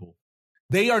uncomfortable.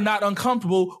 They are not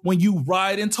uncomfortable when you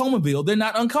ride in Tomanville. They're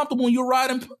not uncomfortable when you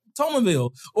ride in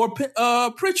Tomanville or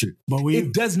Pritchard. But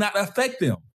it does not affect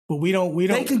them. But we don't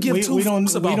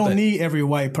need every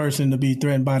white person to be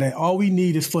threatened by that. All we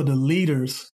need is for the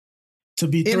leaders to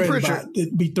be threatened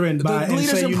by and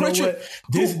say, you know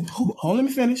what, let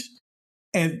me finish.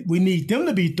 And we need them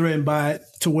to be threatened by it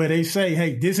to where they say,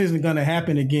 hey, this isn't going to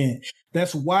happen again.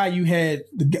 That's why you had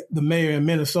the mayor in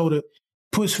Minnesota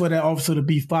push for that officer to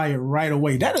be fired right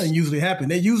away. That doesn't usually happen.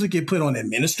 They usually get put on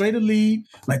administrative leave,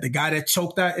 like the guy that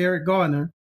choked out Eric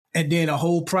Garner. And then a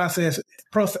whole process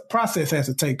has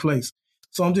to take place.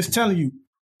 So I'm just telling you,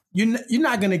 you're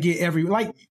not going to get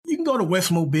you can go to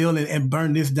Westmobile and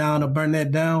burn this down or burn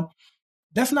that down.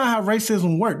 That's not how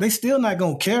racism works. They still not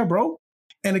going to care, bro.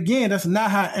 And again, that's not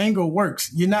how anger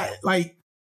works. You're not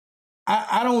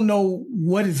I don't know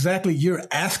what exactly you're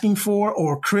asking for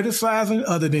or criticizing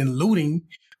other than looting,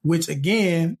 which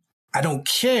again, I don't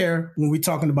care when we're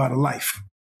talking about a life.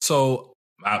 So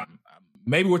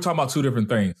maybe we're talking about two different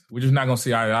things. We're just not going to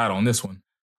see eye to eye on this one.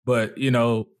 But,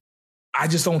 I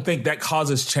just don't think that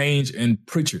causes change in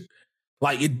Pritchard.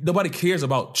 Nobody cares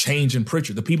about change in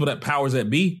Pritchard. The people that powers that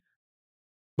be.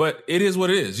 But it is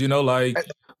what it is,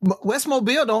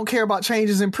 Westmobile don't care about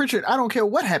changes in Pritchard. I don't care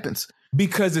what happens.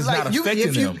 Because it's not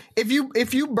affecting them.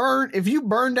 If you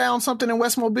burn down something in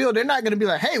Westmobile, they're not going to be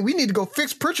like, hey, we need to go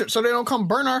fix Pritchard so they don't come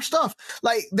burn our stuff.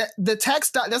 Like the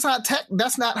tax, that's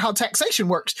not how taxation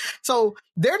works. So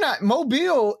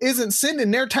Mobile isn't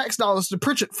sending their tax dollars to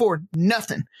Pritchard for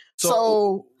nothing.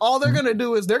 So all they're going to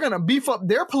do is they're going to beef up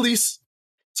their police.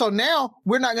 So now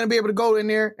we're not going to be able to go in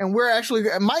there, and we're actually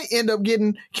might end up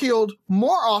getting killed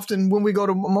more often when we go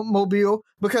to Mobile,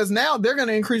 because now they're going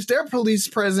to increase their police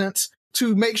presence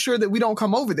to make sure that we don't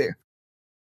come over there.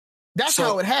 That's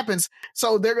how it happens.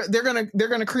 So they're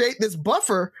gonna create this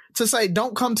buffer to say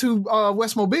don't come to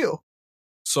Westmobile.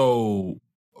 So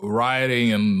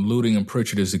rioting and looting and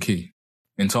Pritchard is the key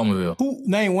in Tomerville. Who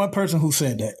name one person who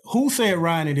said that? Who said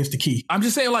rioting is the key? I'm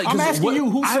just saying, like, I'm asking you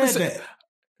who said that.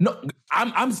 No,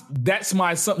 I'm. That's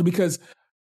my assumption because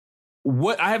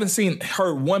what I haven't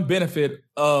heard one benefit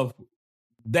of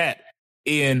that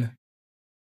in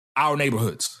our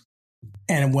neighborhoods.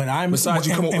 And what I'm besides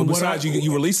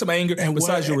you release some anger. And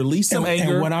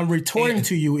what I'm retorting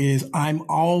to you is I'm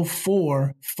all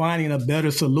for finding a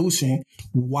better solution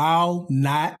while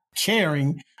not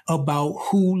caring about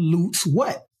who loots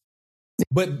what.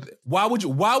 But why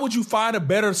would you find a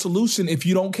better solution if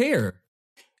you don't care?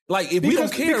 Like if we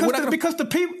don't care, because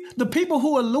the people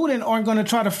who are looting aren't going to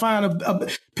try to find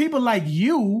people like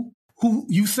you who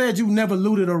you said you never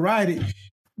looted or rioted.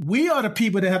 We are the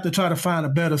people that have to try to find a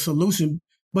better solution.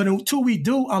 But until we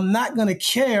do, I'm not going to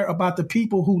care about the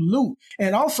people who loot.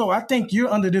 And also, I think you're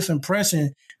under this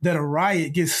impression that a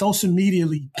riot gets social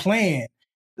medially planned.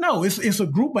 No, it's a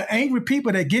group of angry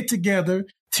people that get together,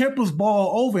 tempers boil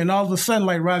over, and all of a sudden,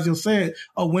 like Razio said,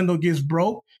 a window gets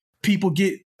broke, people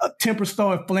get tempers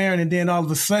start flaring, and then all of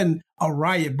a sudden a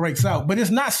riot breaks out. But it's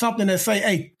not something that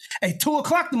say, hey,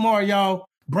 2:00 tomorrow, y'all,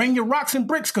 bring your rocks and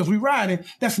bricks because we riding.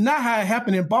 That's not how it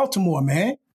happened in Baltimore,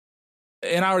 man.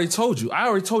 And I already told you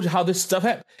how this stuff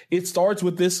happened. It starts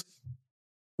with this.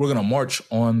 We're going to march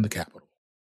on the Capitol.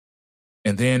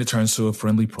 And then it turns to a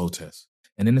friendly protest.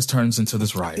 And then it turns into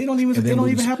this riot. It don't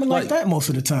even happen like that most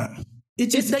of the time. It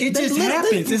just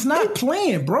happens. It's not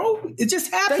planned, bro. It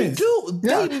just happens. They do.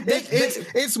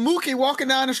 It's Mookie walking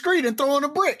down the street and throwing a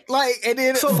brick, and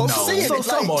then for Ferguson,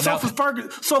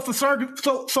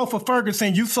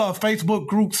 you saw Facebook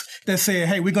groups that said,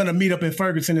 "Hey, we're gonna meet up in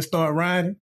Ferguson and start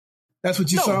riding." That's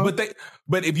what you saw.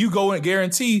 But if you go and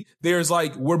guarantee, there's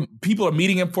where people are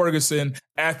meeting in Ferguson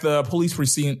at the police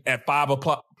precinct at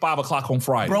 5:00 on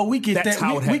Friday. Bro, we get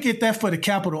we get that for the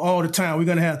Capitol all the time. We're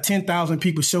gonna have 10,000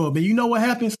 people show up, and you know what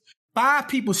happens? 5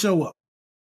 people show up.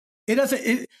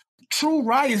 True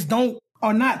riots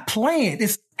are not planned.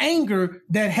 It's anger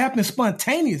that happens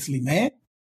spontaneously, man.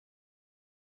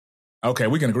 Okay,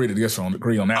 we can agree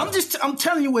on that. I'm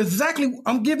telling you exactly.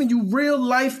 I'm giving you real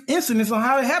life incidents on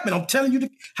how it happened. I'm telling you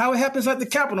how it happens at the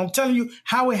Capitol. I'm telling you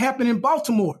how it happened in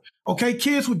Baltimore. Okay,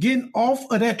 kids were getting off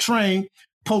of that train.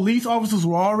 Police officers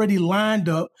were already lined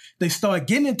up. They started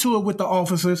getting into it with the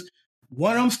officers.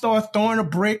 One of them started throwing a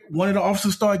brick. One of the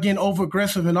officers started getting over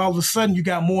aggressive, and all of a sudden, you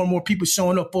got more and more people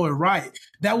showing up for a riot.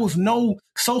 That was no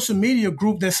social media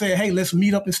group that said, "Hey, let's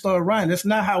meet up and start rioting." That's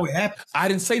not how it happened. I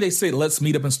didn't say they said let's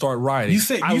meet up and start rioting. You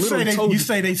say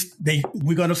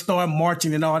we're gonna start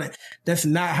marching and all that. That's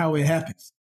not how it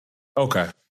happens. Okay.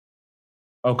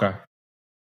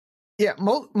 Yeah,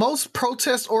 most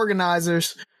protest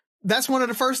organizers, that's one of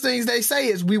the first things they say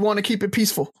is we want to keep it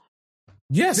peaceful.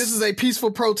 Yes. This is a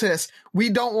peaceful protest. We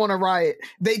don't want to riot.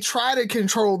 They try to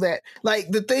control that. Like,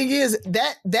 the thing is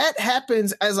that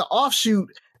happens as an offshoot,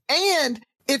 and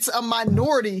it's a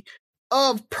minority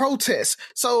of protests.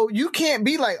 So you can't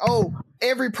be like, oh,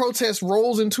 every protest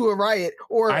rolls into a riot,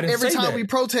 or every time we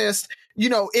protest,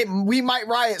 we might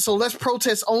riot, so let's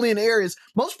protest only in areas.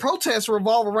 Most protests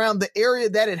revolve around the area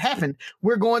that it happened.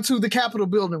 We're going to the Capitol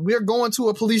building. We're going to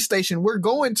a police station. We're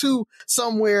going to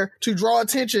somewhere to draw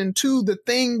attention to the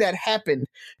thing that happened.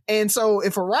 And so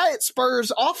if a riot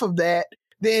spurs off of that,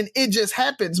 then it just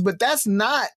happens. But that's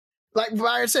not, like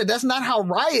Byron said, that's not how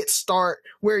riots start,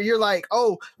 where you're like,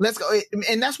 oh, let's go.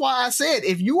 And that's why I said,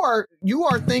 if you are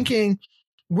thinking,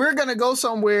 we're going to go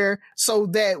somewhere so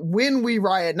that when we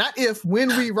riot, not if, when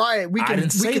we riot, we can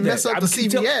mess up the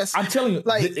CVS. I'm telling you,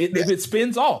 if it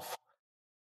spins off,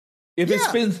 like you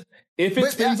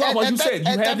said,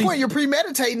 at that point, you're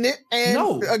premeditating it.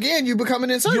 And again, you become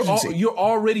an insurgency. You're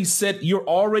already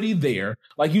there.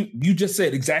 Like you just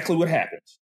said exactly what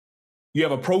happens. You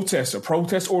have a protest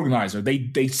organizer.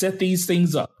 They set these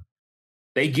things up.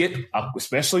 They get,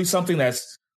 especially something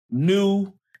that's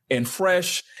new and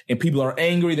fresh, and people are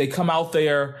angry. They come out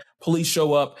there, police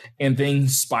show up, and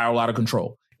things spiral out of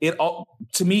control.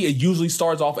 To me, it usually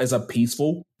starts off as a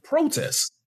peaceful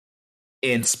protest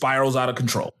and spirals out of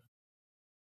control.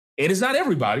 And it's not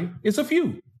everybody, it's a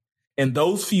few. And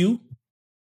those few,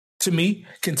 to me,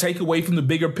 can take away from the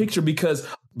bigger picture, because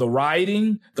the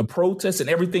rioting, the protests, and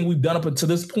everything we've done up until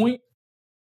this point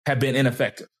have been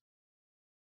ineffective.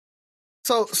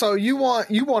 So you want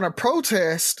to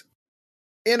protest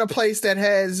in a place that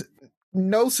has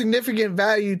no significant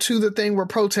value to the thing we're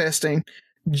protesting,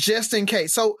 just in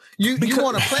case. So you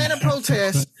want to plan a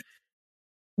protest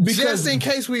just in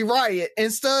case we riot,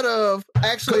 instead of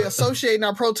actually associating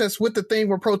our protests with the thing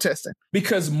we're protesting.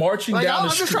 Because marching down the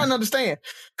street. I'm just trying to understand.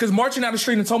 Because marching down the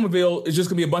street in Tomerville is just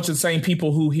going to be a bunch of the same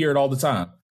people who hear it all the time.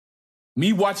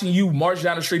 Me watching you march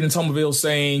down the street in Tomerville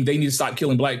saying they need to stop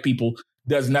killing black people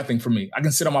does nothing for me. I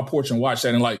can sit on my porch and watch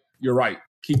that and like, you're right.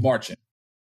 Keep marching.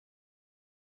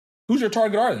 Who's your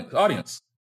target audience?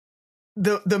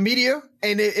 The media,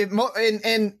 and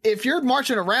if you're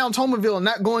marching around Tomerville and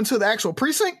not going to the actual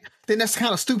precinct, then that's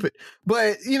kind of stupid.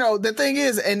 But the thing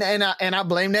is, and I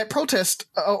blame that protest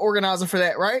organizer for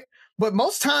that, right? But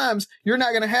most times you're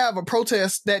not going to have a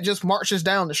protest that just marches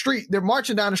down the street. They're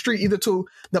marching down the street either to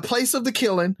the place of the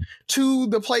killing, to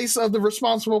the place of the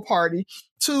responsible party,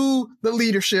 to the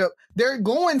leadership. They're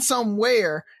going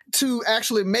somewhere to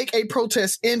actually make a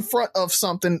protest in front of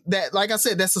something that, like I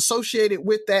said, that's associated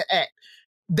with that act.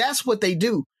 That's what they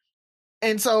do.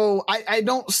 And so I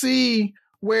don't see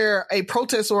where a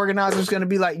protest organizer is going to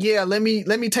be like, yeah, let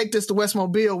me take this to West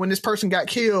Mobile when this person got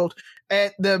killed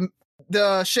at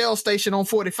the Shell station on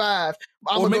 45.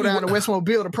 I'm going to go down to West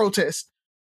Mobile to protest.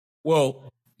 Well,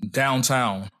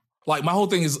 downtown. Like, my whole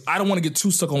thing is I don't want to get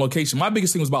too stuck on location. My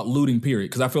biggest thing was about looting, period,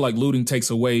 because I feel like looting takes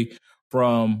away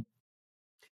from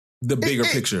the bigger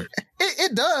picture.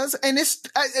 It does. And it's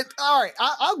all right.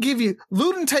 I'll give you,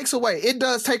 looting takes away. It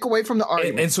does take away from the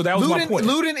argument. And so that was my point.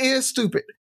 Looting is stupid.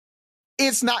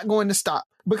 It's not going to stop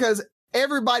because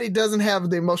everybody doesn't have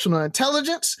the emotional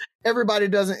intelligence. Everybody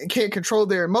can't control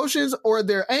their emotions or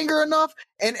their anger enough.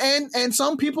 And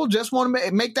some people just want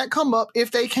to make that come up if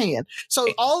they can. So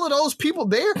all of those people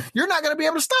there, you're not going to be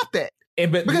able to stop that.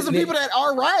 Because the people that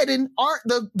are rioting aren't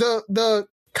the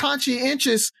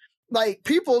conscientious like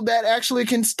people that actually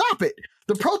can stop it.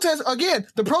 The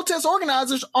protest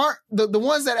organizers aren't the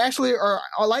ones that actually are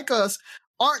like us,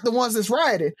 aren't the ones that's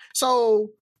rioting.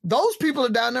 So those people are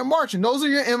down there marching. Those are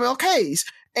your MLKs.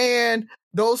 And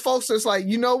those folks that's like,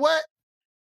 you know what?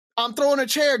 I'm throwing a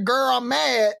chair, girl, I'm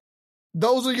mad.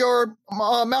 Those are your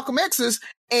Malcolm X's.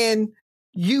 And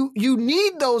you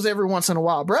need those every once in a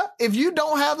while, bruh. If you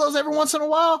don't have those every once in a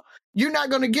while, you're not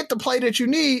going to get the play that you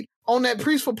need on that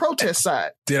peaceful protest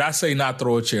side. Did I say not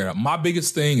throw a chair? My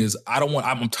biggest thing is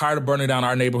I'm tired of burning down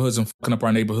our neighborhoods and fucking up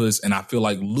our neighborhoods. And I feel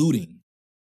like looting.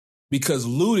 Because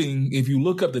looting, if you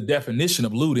look up the definition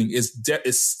of looting, is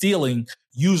stealing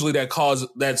usually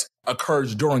that's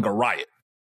occurs during a riot.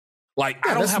 Like,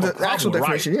 I don't have a problem with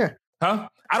riots. Yeah. Huh?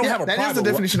 I don't have a problem. That is the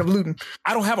definition of looting.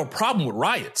 I don't have a problem with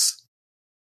riots.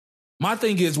 My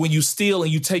thing is when you steal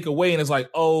and you take away and it's like,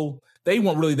 oh, they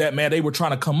weren't really that mad. They were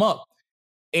trying to come up.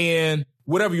 And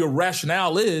whatever your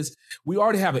rationale is, we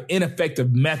already have an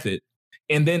ineffective method.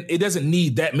 And then it doesn't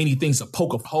need that many things to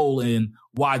poke a hole in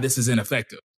why this is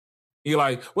ineffective. You're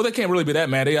like, well, they can't really be that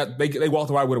mad. They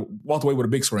walked away with a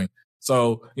big screen.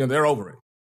 So, they're over it.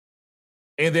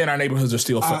 And then our neighborhoods are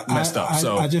still messed up.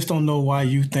 So I just don't know why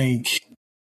you think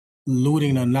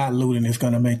looting or not looting is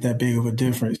going to make that big of a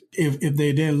difference. If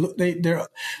they didn't look, they're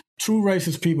true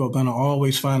racist people are going to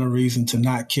always find a reason to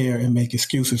not care and make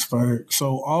excuses for it.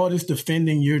 So all this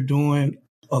defending you're doing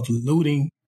of looting,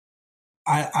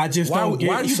 I just don't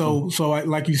get it. So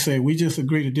like you say, we just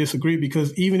agree to disagree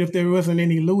because even if there wasn't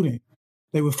any looting,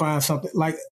 they would find something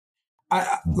like,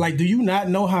 do you not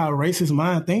know how a racist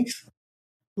mind thinks?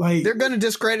 Like, they're going to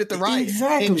discredit the riot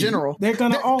in general. They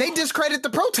discredit the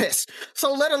protests.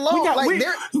 So let alone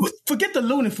forget the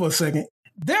looting for a second.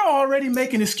 They're already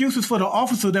making excuses for the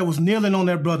officer that was kneeling on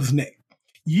their brother's neck.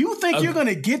 You think you're going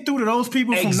to get through to those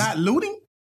people from not looting?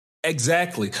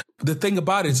 Exactly. The thing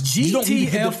about it is you don't need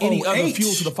to give them any other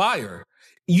fuel to the fire.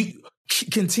 You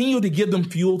continue to give them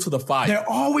fuel to the fire. They're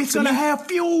always going to have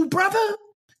fuel, brother.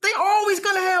 They're always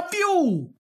going to have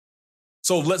fuel.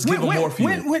 So let's give them more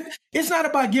fuel. It's not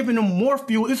about giving them more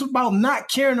fuel. It's about not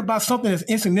caring about something as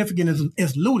insignificant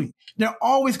as looting. They're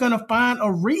always going to find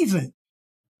a reason.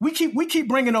 We keep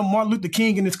bringing up Martin Luther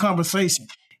King in this conversation.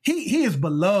 He is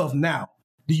beloved now.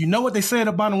 Do you know what they said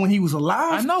about him when he was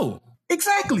alive? I know.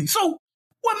 Exactly. So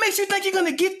what makes you think you're going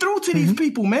to get through to these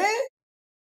people, man?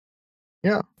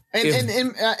 Yeah.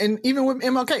 And even with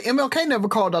MLK never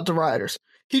called out the rioters.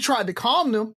 He tried to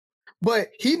calm them, but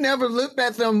he never looked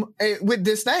at them with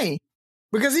disdain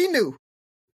because he knew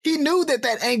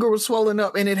that anger was swelling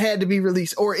up and it had to be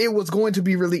released or it was going to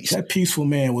be released. That peaceful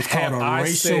man was called a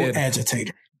racial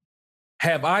agitator.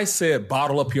 Have I said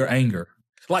bottle up your anger?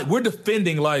 Like we're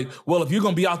defending, like, well, if you're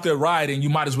gonna be out there rioting, you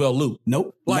might as well loot.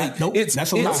 Nope. Nope.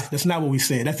 That's a lie. That's not what we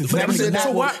said. That's exactly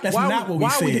not what we said.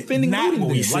 Why are we defending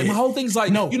looting then? Like my whole thing's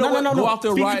like, no. Go out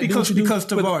there rioting. Because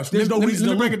Tavares,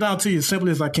 let me break it down to you as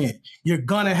simply as I can. You're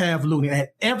gonna have looting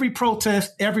at every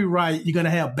protest, every riot. You're gonna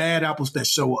have bad apples that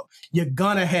show up. You're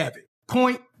gonna have it.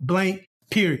 Point blank.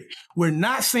 Period. We're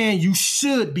not saying you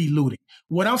should be looting.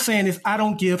 What I'm saying is I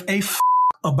don't give a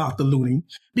about the looting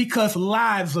because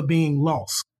lives are being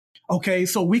lost. Okay,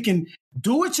 so we can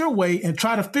do it your way and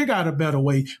try to figure out a better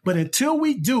way. But until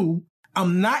we do,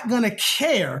 I'm not going to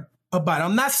care about it.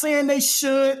 I'm not saying they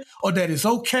should or that it's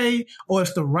okay or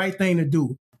it's the right thing to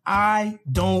do. I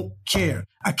don't care.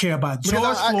 I care about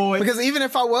George Floyd. Because even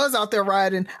if I was out there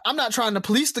rioting, I'm not trying to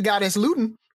police the guy that's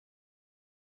looting.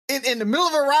 In the middle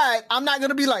of a riot, I'm not going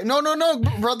to be like, no,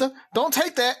 brother, don't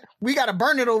take that. We got to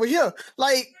burn it over here.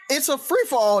 Like, it's a free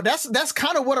for all. That's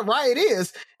kind of what a riot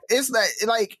is. It's that,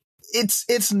 like,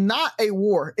 it's not a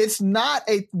war. It's not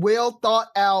a well thought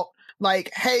out,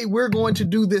 like, hey, we're going to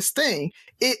do this thing.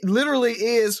 It literally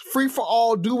is free for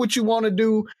all. Do what you want to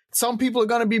do. Some people are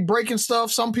going to be breaking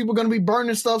stuff. Some people are going to be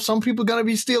burning stuff. Some people are going to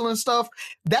be stealing stuff.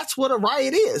 That's what a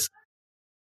riot is.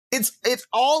 It's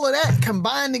all of that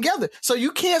combined together. So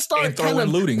you can't start and throw in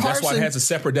looting. That's why it has a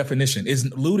separate definition.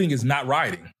 Looting is not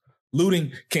rioting.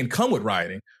 Looting can come with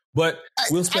rioting, but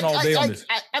we'll spend all day on this.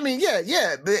 I mean, yeah.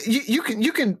 You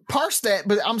can parse that,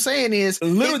 but I'm saying is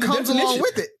literally it comes along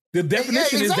with it. The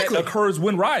definition is that occurs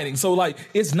when rioting. So like,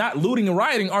 it's not looting and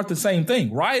rioting aren't the same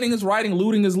thing. Rioting is rioting.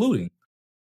 Looting is looting.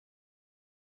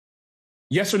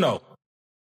 Yes or no?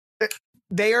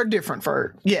 They are different,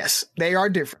 Ferg. Yes, they are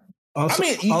different. Also,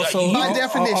 by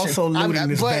definition. Also,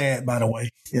 looting is bad, by the way.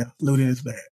 Yeah, looting is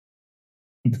bad.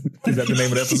 Is that the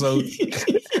name of the episode?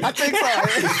 I think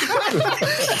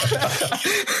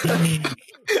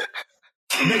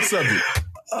so. Next subject.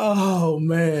 Oh,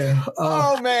 man.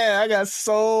 I got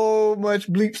so much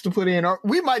bleeps to put in.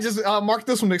 We might just mark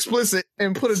this one explicit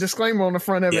and put a disclaimer on the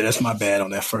front of it. Yeah, that's my bad on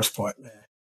that first part, man.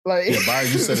 Like, yeah,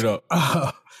 Byron, you set it up.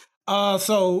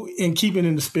 So, in keeping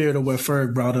in the spirit of what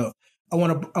Ferg brought up, I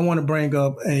want to bring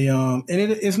up and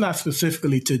it's not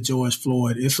specifically to George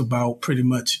Floyd. It's about pretty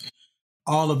much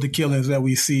all of the killings that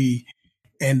we see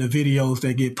and the videos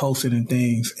that get posted and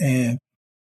things. And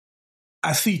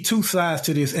I see two sides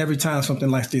to this every time something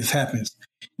like this happens.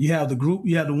 You have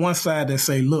the one side that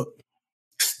say, look,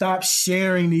 stop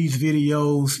sharing these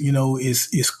videos. You know,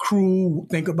 it's cruel.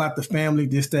 Think about the family,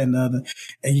 this, that, and the other.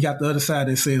 And you got the other side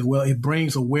that says, well, it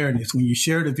brings awareness. When you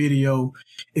share the video,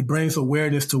 it brings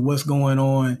awareness to what's going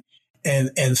on.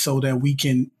 And so that we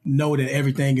can know that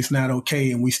everything is not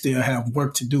okay and we still have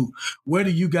work to do. Where do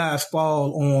you guys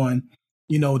fall on,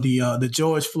 you know, the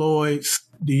George Floyd's,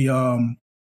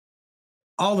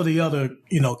 all of the other,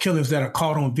 you know, killings that are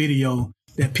caught on video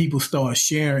that people start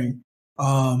sharing?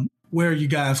 Where are you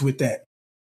guys with that?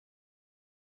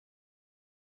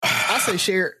 I say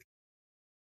share.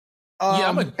 Go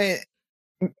ahead,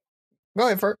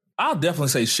 Ferg. I'll definitely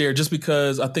say share just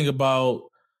because I think about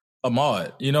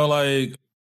Ahmaud. You know, like,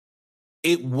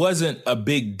 it wasn't a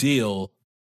big deal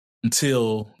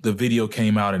until the video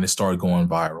came out and it started going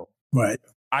viral. Right.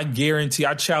 I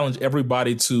challenge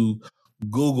everybody to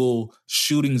Google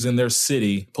shootings in their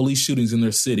city, police shootings in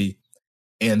their city,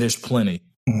 and there's plenty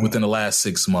within the last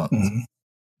 6 months. Mm-hmm.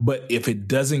 But if it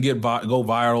doesn't go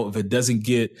viral, if it doesn't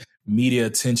get media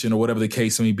attention or whatever the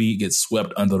case may be, it gets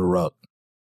swept under the rug.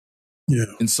 Yeah.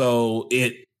 And so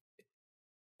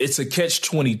it's a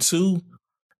catch-22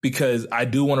 because I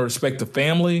do want to respect the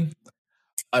family.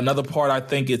 Another part, I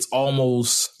think it's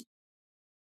almost,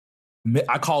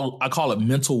 I call it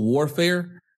mental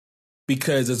warfare,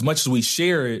 because as much as we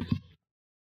share it,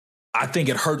 I think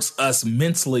it hurts us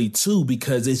mentally too,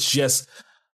 because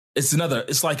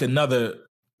it's like another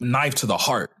knife to the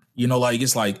heart. You know, like,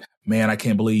 it's like, man, I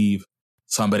can't believe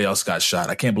somebody else got shot.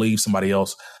 I can't believe somebody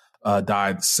else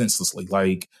died senselessly.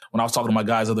 Like, when I was talking to my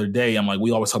guys the other day, I'm like,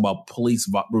 we always talk about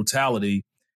police brutality,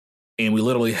 and we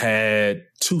literally had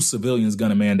 2 civilians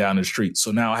gun a man down the street.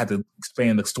 So now I had to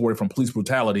expand the story from police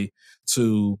brutality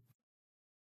to,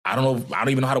 I don't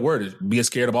even know how to word it, being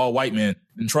scared of all white men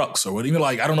in trucks or whatever.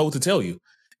 Like, I don't know what to tell you.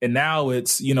 And now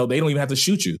it's, you know, they don't even have to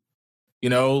shoot you. You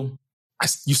know,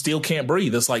 you still can't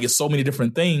breathe. It's like, it's so many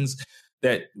different things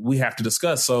that we have to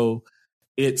discuss. So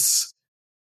it's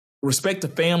respect the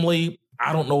family.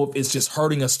 I don't know if it's just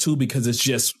hurting us too, because it's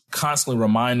just constantly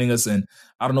reminding us. And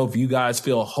I don't know if you guys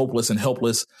feel hopeless and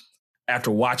helpless after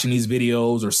watching these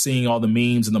videos or seeing all the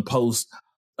memes and the posts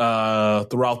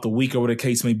throughout the week or whatever the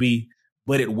case may be,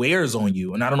 but it wears on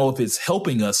you. And I don't know if it's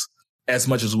helping us as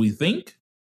much as we think.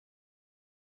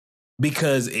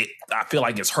 because I feel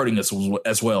like it's hurting us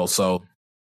as well. So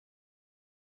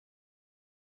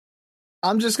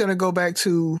I'm just going to go back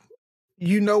to,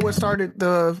 what started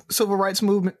the civil rights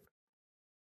movement?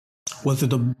 Was it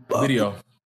the video?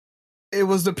 It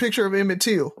was the picture of Emmett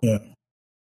Till. Yeah.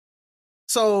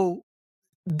 So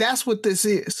that's what this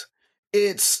is.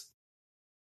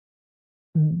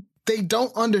 They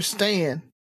don't understand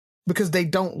because they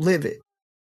don't live it.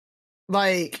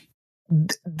 Like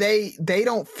they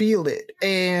don't feel it.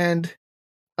 And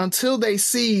until they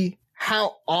see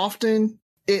how often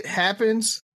it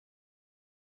happens,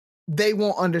 they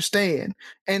won't understand.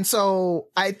 And so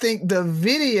I think the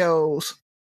videos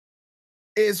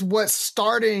is what's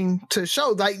starting to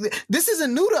show. Like, this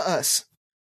isn't new to us.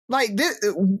 Like,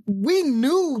 we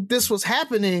knew this was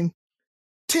happening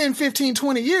 10, 15,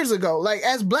 20 years ago. Like,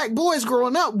 as Black boys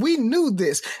growing up, we knew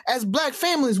this. As Black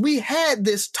families, we had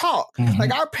this talk. Mm-hmm.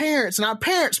 Like, our parents and our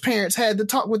parents' had to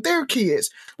talk with their kids.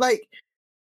 Like,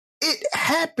 it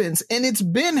happens, and it's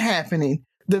been happening.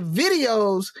 The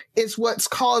videos is what's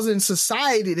causing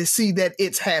society to see that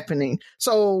it's happening.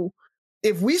 So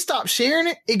if we stop sharing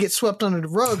it, it gets swept under the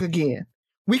rug again.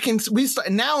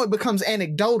 Now it becomes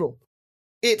anecdotal.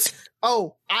 It's,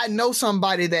 oh, I know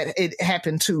somebody that it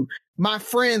happened to. My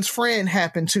friend's friend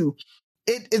happened to.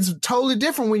 It's totally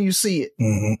different when you see it.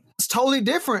 Mm-hmm. It's totally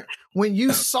different when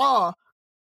you saw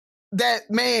that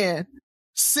man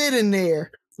sitting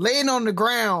there, laying on the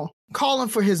ground, calling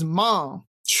for his mom.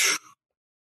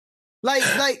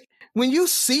 Like when you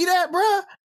see that, bruh,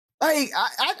 like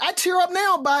I tear up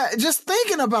now by just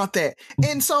thinking about that.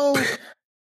 And so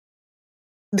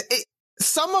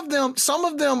some of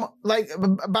them, like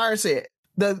Byron said,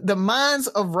 the minds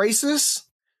of racists,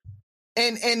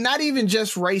 and not even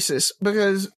just racist,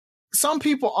 because some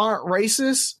people aren't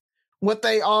racist. What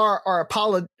they are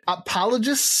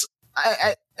apologists.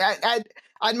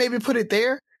 I'd maybe put it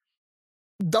there.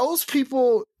 Those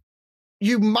people,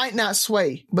 you might not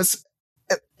sway, but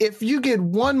if you get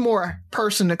one more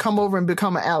person to come over and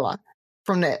become an ally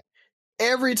from that,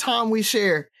 every time we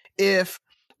share, if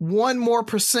 1 more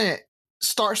 %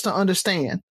 starts to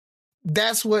understand,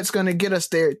 that's what's going to get us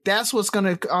there. That's what's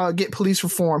going to get police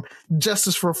reform,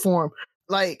 justice reform.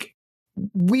 Like,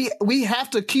 we have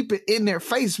to keep it in their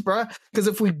face, bro. Because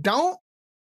if we don't,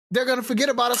 they're going to forget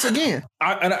about us again.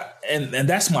 And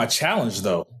that's my challenge,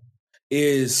 though,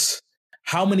 is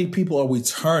how many people are we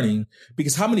turning?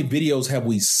 Because how many videos have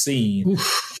we seen?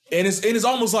 Oof. And it's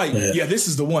almost like, yeah, this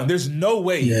is the one. There's no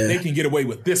way they can get away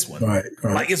with this one. Right.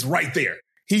 Like, it's right there.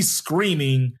 He's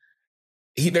screaming.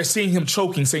 They're seeing him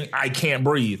choking, saying, I can't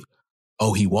breathe.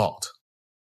 Oh, he walked.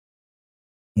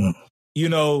 Mm.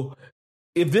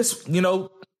 If this,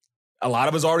 a lot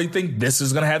of us already think this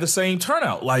is going to have the same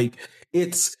turnout. Like,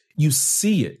 you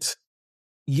see it.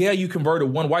 Yeah, you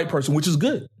converted one white person, which is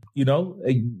good.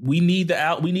 We need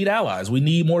allies. We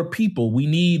need more people. We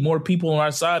need more people on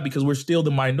our side because we're still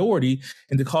the minority.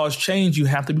 And to cause change, you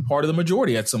have to be part of the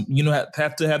majority. Have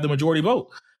to have the majority vote.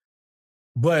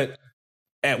 But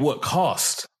at what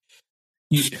cost?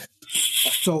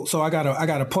 So I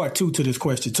got a part 2 to this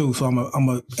question too. So I'm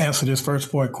gonna answer this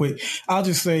first part quick. I'll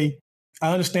just say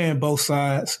I understand both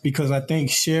sides, because I think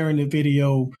sharing the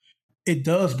video, it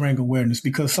does bring awareness,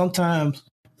 because sometimes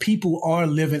people are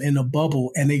living in a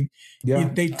bubble and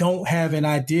they don't have an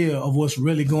idea of what's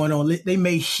really going on. They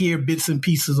may hear bits and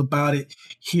pieces about it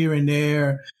here and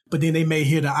there, but then they may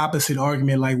hear the opposite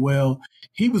argument, like, well,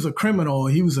 he was a criminal, or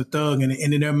he was a thug, and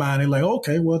in their mind, they're like,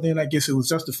 okay, well, then I guess it was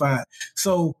justified.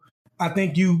 So I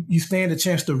think you stand a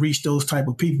chance to reach those type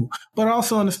of people, but I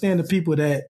also understand the people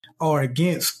that are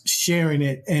against sharing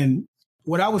it. And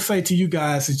what I would say to you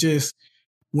guys is just,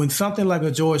 when something like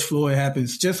a George Floyd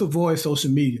happens, just avoid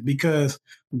social media, because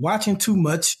watching too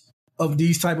much of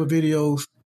these type of videos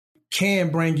can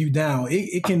bring you down.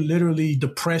 It can literally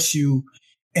depress you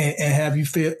and have you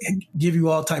give you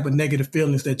all type of negative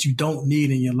feelings that you don't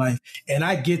need in your life. And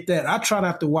I get that. I try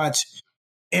not to watch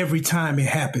every time it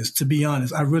happens, to be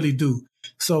honest. I really do.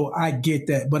 So I get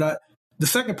that. But the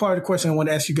second part of the question I want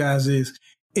to ask you guys is,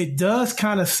 it does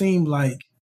kind of seem like,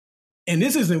 and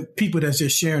this isn't people that's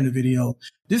just sharing the video,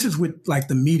 this is with like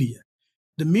the media.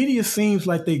 The media seems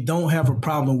like they don't have a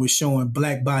problem with showing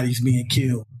Black bodies being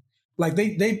killed. Like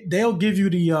they'll give you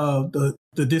the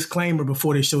disclaimer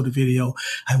before they show the video.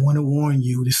 I want to warn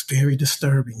you, it's very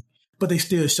disturbing. But they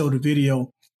still show the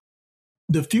video.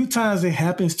 The few times it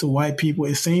happens to white people,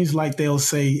 it seems like they'll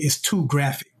say it's too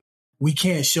graphic. We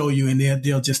can't show you, and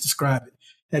they'll just describe it.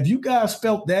 Have you guys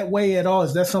felt that way at all?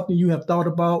 Is that something you have thought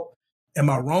about? Am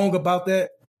I wrong about that?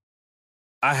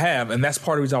 I have, and that's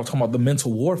part of the reason I was talking about the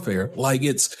mental warfare. Like,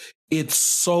 it's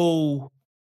so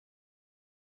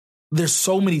there's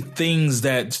so many things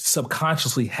that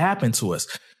subconsciously happen to us.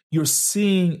 You're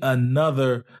seeing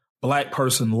another Black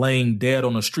person laying dead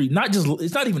on the street.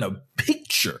 It's not even a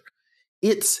picture.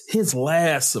 It's his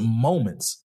last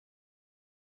moments.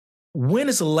 When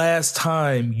is the last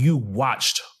time you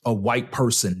watched a white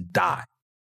person die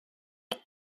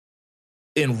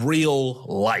in real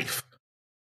life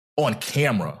on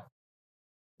camera?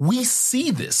 We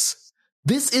see this.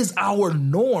 This is our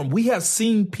norm. We have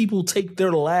seen people take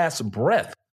their last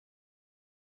breath.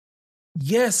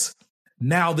 Yes,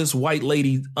 now this white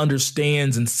lady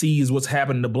understands and sees what's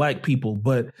happening to Black people,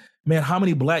 but man, how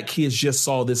many Black kids just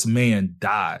saw this man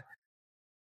die?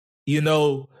 You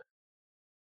know,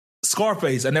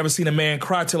 Scarface, I never seen a man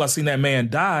cry till I seen that man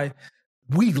die.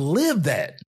 We live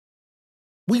that.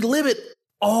 We live it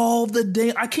all the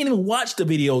day. I can't even watch the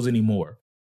videos anymore.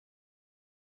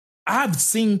 I've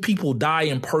seen people die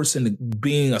in person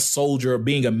being a soldier,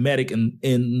 being a medic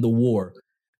in the war.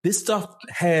 This stuff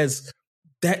has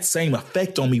that same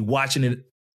effect on me watching it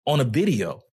on a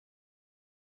video.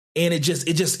 And it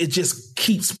just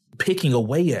keeps picking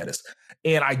away at us.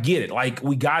 And I get it. Like,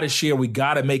 we got to share, we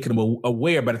got to make them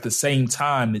aware. But at the same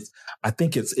time, I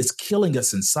think it's killing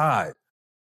us inside.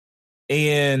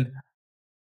 And,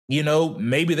 you know,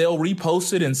 maybe they'll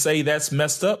repost it and say that's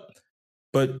messed up.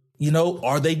 But, you know,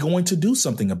 are they going to do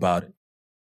something about it?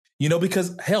 You know,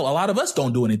 because, hell, a lot of us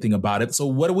don't do anything about it. So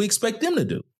what do we expect them to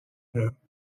do? Yeah.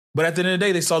 But at the end of the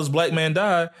day, they saw this Black man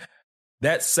die.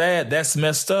 That's sad. That's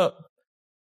messed up.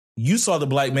 You saw the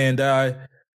Black man die.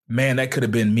 Man, that could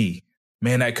have been me.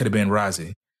 Man, that could have been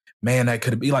Razi. Man, that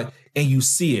could have been like, and you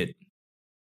see it.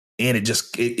 And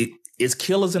it's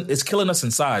killing us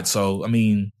inside. So, I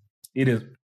mean, it is.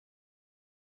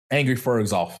 Angry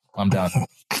Ferg's off. I'm done.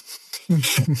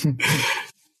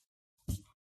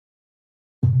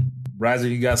 Razi,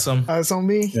 you got some? It's on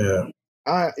me? Yeah.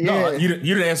 Yeah. No, you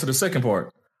didn't answer the second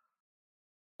part.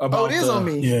 It is on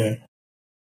me. Yeah.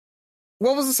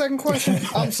 What was the second question?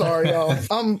 I'm sorry, y'all.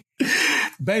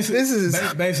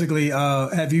 Basically,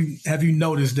 have you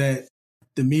noticed that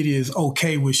the media is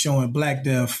okay with showing Black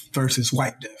death versus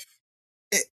white death?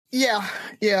 Yeah.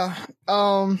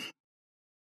 I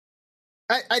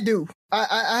do.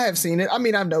 I have seen it. I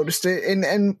mean, I've noticed it,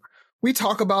 and we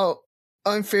talk about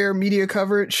unfair media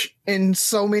coverage in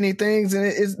so many things, and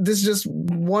this is just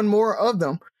one more of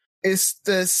them. It's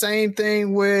the same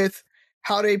thing with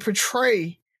how they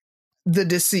portray the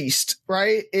deceased,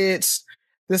 right? It's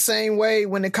the same way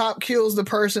when the cop kills the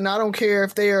person. I don't care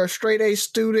if they are a straight A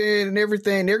student and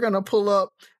everything. They're going to pull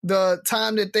up the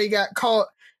time that they got caught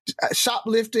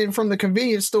shoplifting from the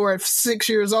convenience store at 6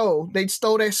 years old. They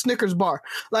stole that Snickers bar.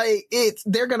 Like,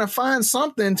 they're going to find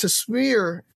something to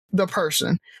smear the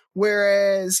person.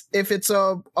 Whereas if it's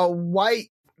a white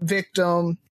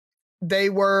victim, they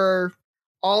were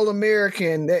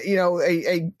All-American, you know,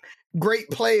 a great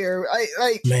player.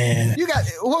 Man, you got,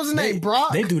 what was his name?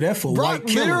 Brock. They do that for white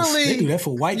killers. They do that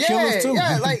for white killers too.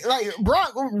 Yeah, like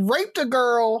Brock raped a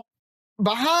girl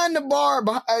behind the bar,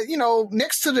 you know,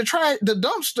 next to the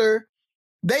dumpster.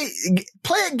 They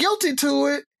pled guilty to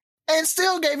it and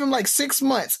still gave him like 6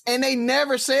 months. And they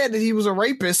never said that he was a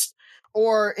rapist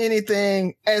or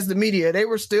anything as the media. They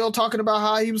were still talking about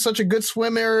how he was such a good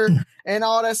swimmer and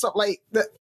all that stuff. Like,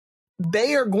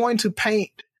 they are going to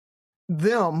paint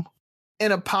them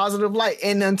in a positive light.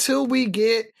 And until we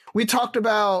talked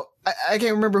about, I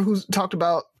can't remember who talked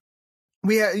about,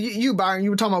 we had you, Byron,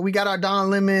 you were talking about, we got our Don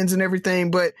Lemons and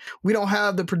everything, but we don't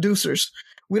have the producers.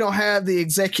 We don't have the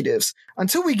executives.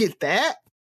 Until we get that,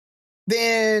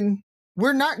 then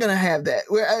we're not going to have that.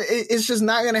 It's just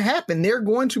not going to happen. They're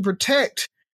going to protect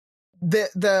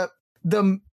the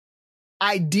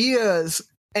ideas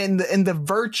and the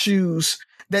virtues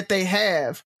that they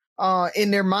have in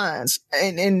their minds.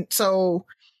 And so,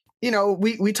 you know,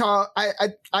 we talk,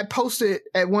 I posted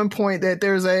at one point that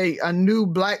there's a new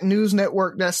Black news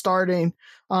network that's starting,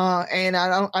 and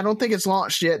I don't think it's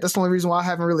launched yet. That's the only reason why I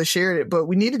haven't really shared it, but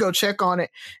we need to go check on it.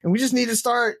 And we just need to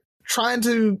start trying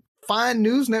to find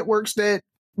news networks that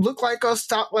look like us,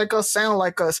 talk like us, sound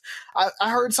like us. I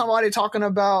heard somebody talking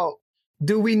about,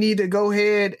 do we need to go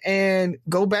ahead and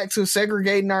go back to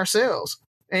segregating ourselves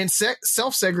and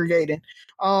self-segregating?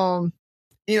 You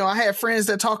know, I had friends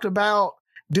that talked about,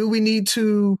 do we need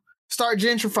to start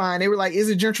gentrifying? They were like, is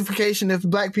it gentrification if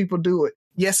Black people do it?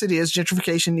 Yes, it is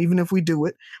gentrification, even if we do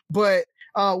it. But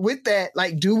with that,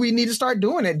 like, do we need to start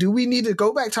doing it? Do we need to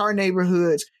go back to our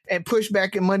neighborhoods and push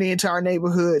back money into our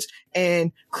neighborhoods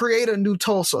and create a new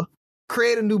Tulsa,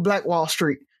 create a new Black Wall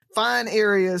Street, find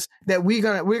areas that we're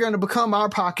gonna become our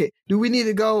pocket? Do we need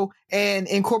to go and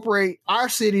incorporate our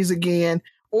cities again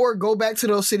or go back to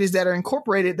those cities that are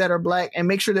incorporated that are Black and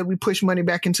make sure that we push money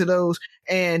back into those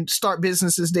and start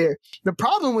businesses there. The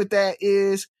problem with that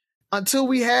is until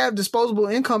we have disposable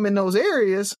income in those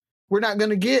areas, we're not going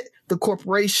to get the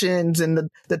corporations and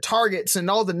the targets and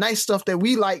all the nice stuff that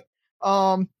we like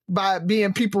by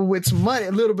being people with some money,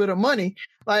 a little bit of money.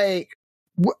 Like,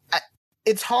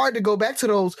 it's hard to go back to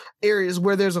those areas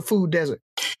where there's a food desert.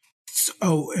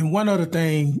 Oh, and one other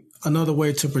thing, another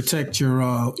way to protect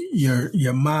your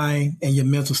mind and your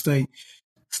mental state,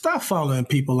 stop following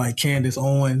people like Candace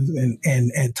Owens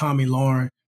and Tommy Lauren.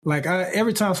 Like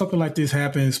every time something like this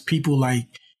happens, people like,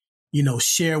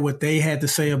 share what they had to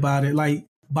say about it. Like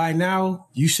by now,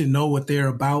 you should know what they're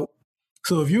about.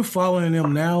 So if you're following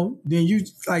them now, then you're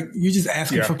just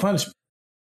asking for punishment.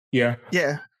 Yeah.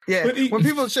 Yeah. Yeah. When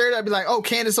people share that, I'd be like, "Oh,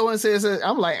 Candace Owens says it."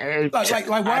 I'm like,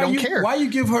 why I don't care. Why you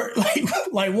give her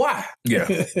like why?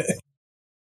 Yeah.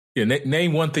 Yeah.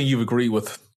 Name one thing you've agreed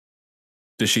with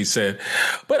that she said,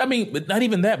 but I mean, but not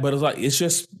even that. But it's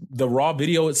just the raw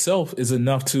video itself is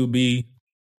enough to be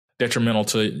detrimental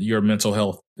to your mental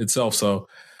health itself. So,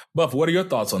 Buff, what are your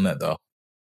thoughts on that, though?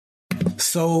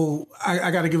 So I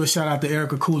got to give a shout out to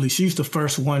Erica Cooley. She's the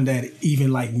first one that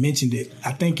even mentioned it.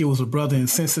 I think it was a brother in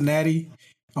Cincinnati.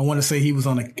 I want to say he was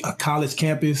on a college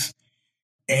campus,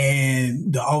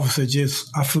 and the officer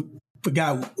I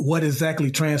forgot what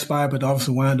exactly transpired, but the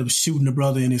officer wound up shooting the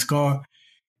brother in his car,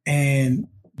 and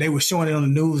they were showing it on the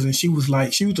news, and she was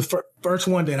the first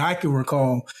one that I could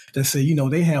recall that said,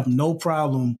 they have no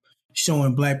problem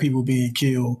showing Black people being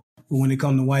killed, but when it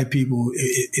comes to white people,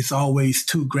 it's always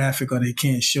too graphic or they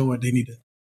can't show it. They need to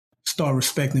start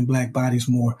respecting Black bodies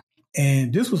more.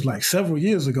 And this was several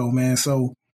years ago, man.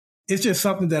 So it's just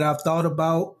something that I've thought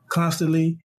about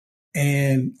constantly.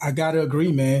 And I got to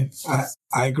agree, man.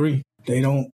 I agree. They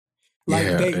don't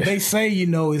they say,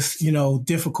 it's,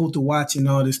 difficult to watch and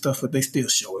all this stuff, but they still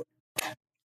show it.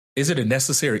 Is it a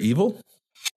necessary evil?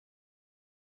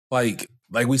 Like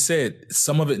we said,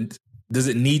 some of it, does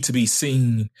it need to be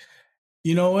seen?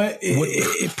 You know what?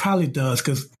 It probably does,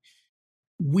 because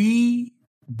we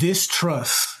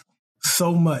distrust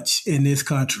so much in this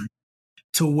country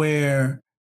to where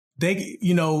they,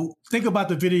 think about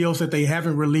the videos that they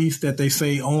haven't released that they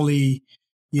say only,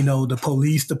 the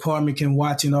police department can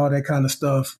watch and all that kind of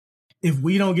stuff. If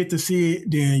we don't get to see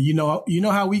it, then you know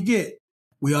how we get.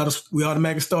 We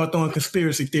automatically start throwing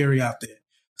conspiracy theory out there.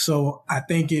 So I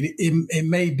think it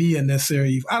may be a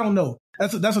necessary evil. I don't know.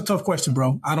 That's a tough question,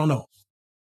 bro. I don't know.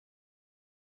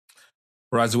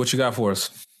 Razi, what you got for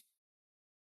us?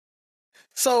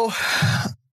 So,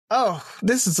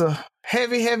 this is a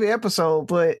heavy episode,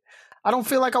 but I don't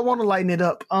feel like I want to lighten it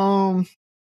up.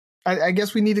 I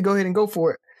guess we need to go ahead and go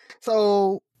for it.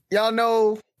 So, y'all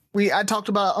know I talked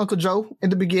about Uncle Joe in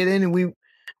the beginning, and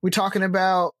we talking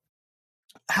about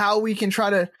how we can try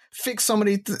to fix some of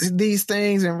these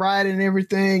things and ride and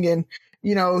everything. And,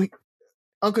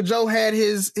 Uncle Joe had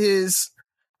his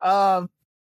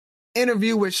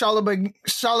interview with Charlamagne,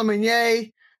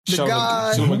 the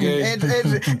God,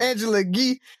 Angela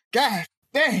Gee. God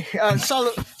dang,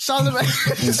 Charlamagne.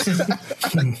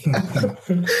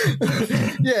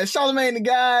 Yeah, Charlamagne the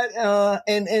God.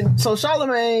 And so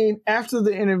Charlamagne, after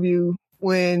the interview,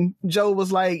 when Joe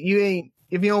was like, if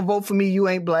you don't vote for me, you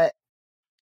ain't Black.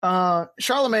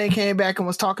 Charlamagne came back and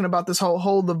was talking about this whole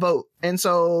hold the vote. And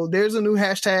so there's a new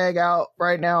hashtag out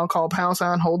right now called #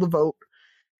 hold the vote.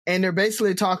 And they're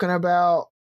basically talking about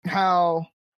how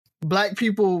Black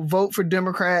people vote for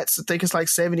Democrats. I think it's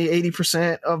 70,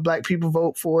 80% of Black people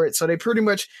vote for it. So they pretty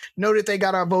much know that they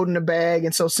got our vote in the bag.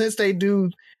 And so since they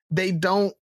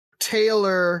don't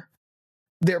tailor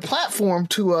their platform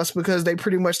to us because they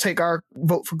pretty much take our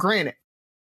vote for granted.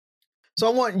 So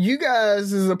I want you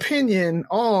guys' opinion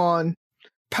on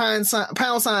 #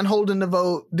 holding the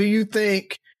vote. Do you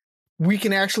think we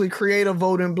can actually create a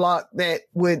voting block that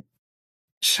would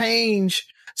change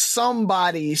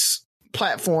somebody's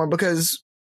platform? Because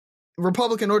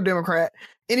Republican or Democrat,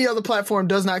 any other platform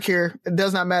does not care. It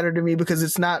does not matter to me because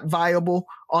it's not viable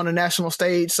on a national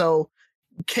stage. So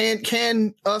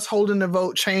can us holding the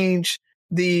vote change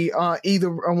the either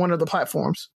one of the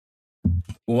platforms?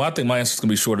 Well, I think my answer is going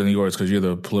to be shorter than yours because you're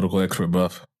the political expert,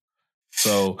 Buff.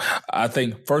 So I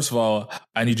think, first of all,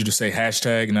 I need you to say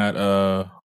hashtag, not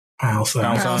pound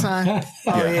sign.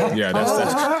 Yeah.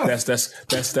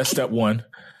 That's step one.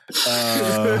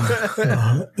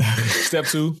 Step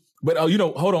two. But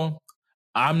hold on.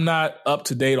 I'm not up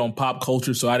to date on pop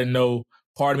culture, so I didn't know.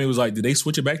 Part of me was like, did they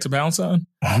switch it back to pound sign?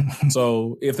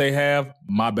 So if they have,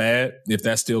 my bad. If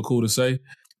that's still cool to say.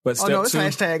 But step it's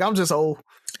hashtag. I'm just old.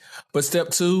 But step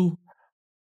two,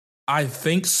 I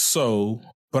think so.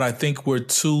 but I think we're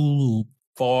too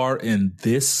far in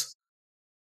this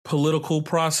political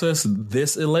process,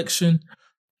 this election,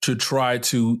 to try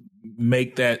to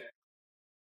make that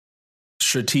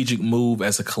strategic move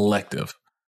as a collective.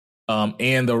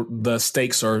 And the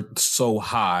stakes are so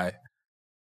high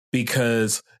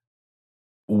because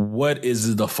what is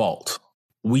the default?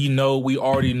 We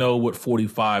already know what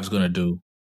 45 is going to do.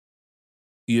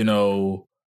 You know,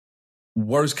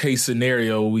 worst case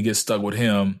scenario, we get stuck with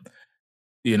him.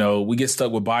 You know, we get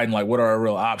stuck with Biden. Like, what are our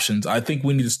real options? I think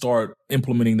we need to start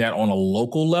implementing that on a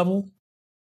local level,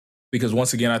 because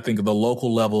once again, I think the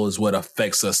local level is what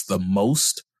affects us the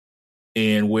most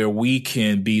and where we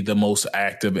can be the most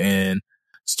active and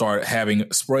start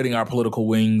spreading our political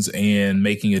wings and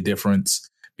making a difference.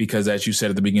 Because as you said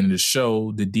at the beginning of the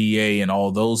show, the DA and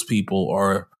all those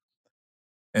people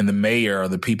and the mayor are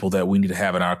the people that we need to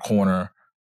have in our corner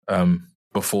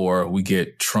before we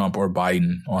get Trump or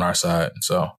Biden on our side.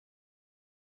 So,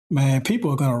 man,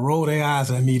 people are going to roll their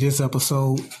eyes at me this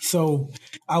episode. So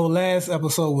our last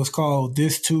episode was called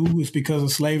This Too is Because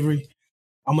of Slavery.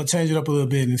 I'm going to change it up a little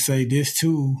bit and say this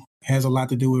too has a lot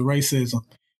to do with racism.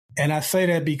 And I say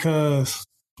that because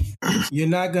you're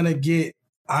not going to get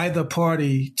either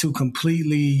party to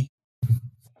completely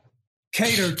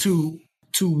cater to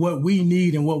what we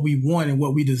need and what we want and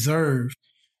what we deserve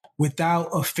without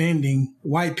offending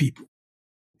white people.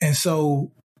 And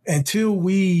so until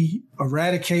we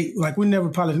eradicate, like, we're never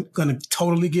probably going to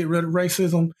totally get rid of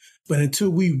racism, but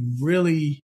until we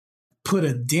really put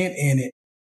a dent in it,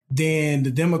 then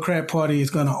the Democrat Party is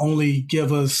going to only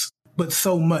give us but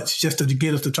so much just to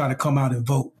get us to try to come out and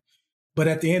vote. But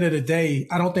at the end of the day,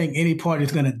 I don't think any party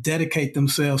is going to dedicate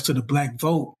themselves to the black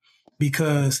vote,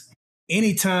 because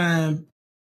anytime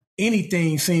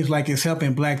anything seems like it's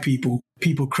helping black people,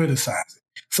 people criticize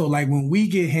it. So like when we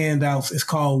get handouts, it's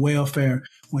called welfare.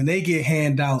 When they get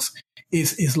handouts,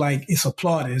 it's like it's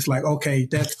applauded. It's like, okay,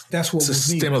 that's what it's a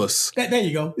stimulus. There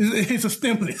you go. It's a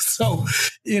stimulus. So,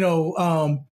 you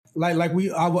know, like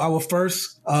our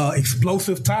first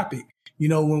explosive topic, you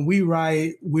know, when we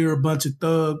riot, we're a bunch of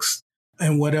thugs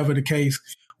and whatever the case.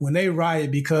 When they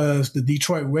riot because the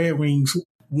Detroit Red Wings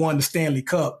won the Stanley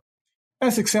Cup,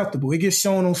 that's acceptable. It gets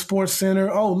shown on Sports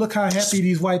Center. Oh, look how happy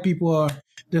these white people are.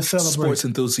 They're celebrating. Sports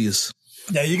enthusiasts.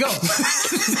 There you go.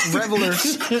 Revelers.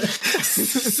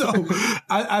 So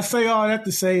I say all that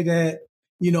to say that,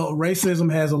 you know,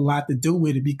 racism has a lot to do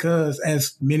with it, because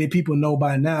as many people know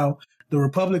by now, the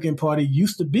Republican Party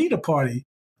used to be the party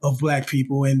of black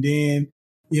people. And then,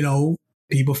 you know,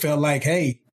 people felt like,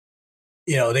 hey,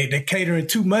 you know, they're catering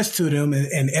too much to them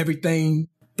and everything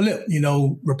flipped. You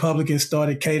know, Republicans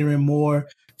started catering more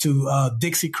to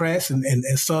Dixiecrats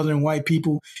and Southern white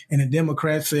people. And the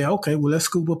Democrats say, okay, well, let's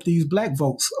scoop up these black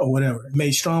votes or whatever. It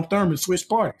made Strom Thurmond switch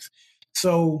parties.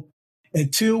 So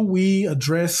until we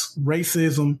address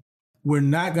racism, we're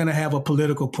not going to have a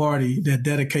political party that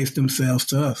dedicates themselves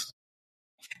to us.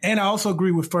 And I also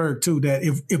agree with Ferg, too, that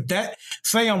if that,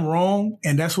 say I'm wrong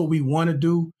and that's what we want to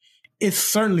do, it's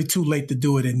certainly too late to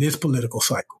do it in this political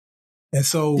cycle. And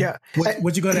so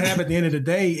what you're going to have at the end of the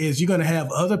day is you're going to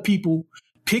have other people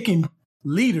picking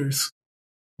leaders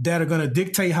that are going to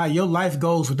dictate how your life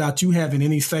goes without you having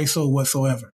any say-so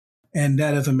whatsoever. And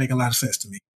that doesn't make a lot of sense to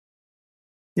me.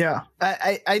 Yeah,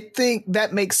 I think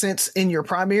that makes sense in your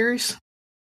primaries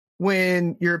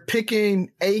when you're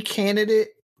picking a candidate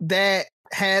that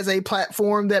has a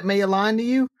platform that may align to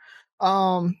you.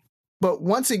 But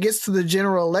once it gets to the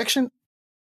general election,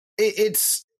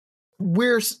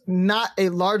 we're not a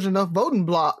large enough voting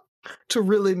block to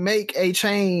really make a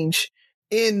change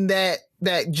in that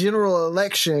general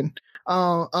election,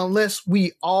 unless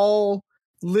we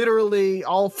literally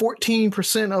all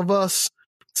 14% of us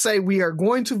say we are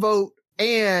going to vote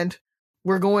and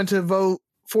we're going to vote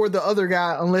for the other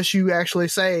guy, unless you actually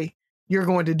say you're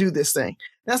going to do this thing.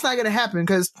 That's not going to happen,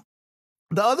 because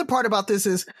the other part about this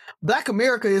is Black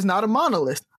America is not a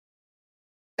monolith.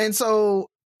 And so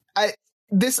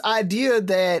this idea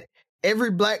that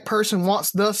every Black person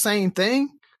wants the same thing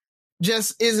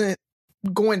just isn't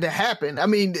going to happen. I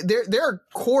mean, there are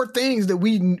core things that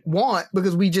we want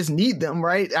because we just need them,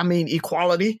 right? I mean,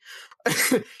 equality,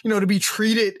 you know, to be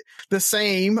treated the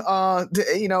same,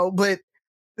 you know, but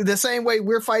the same way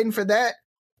we're fighting for that,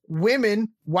 women,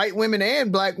 white women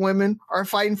and Black women, are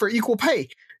fighting for equal pay.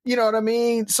 You know what I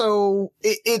mean? So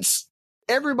it's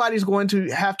everybody's going to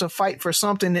have to fight for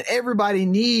something, and everybody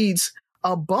needs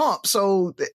a bump.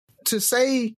 So to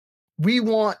say we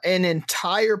want an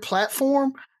entire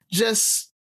platform,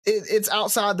 just it's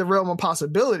outside the realm of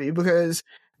possibility, because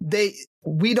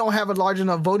we don't have a large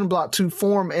enough voting block to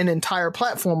form an entire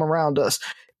platform around us.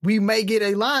 we may get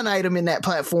a line item in that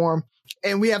platform,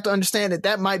 and we have to understand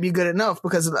that might be good enough,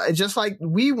 because just like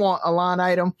we want a line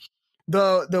item,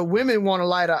 the women want a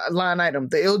line item.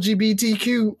 The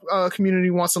LGBTQ community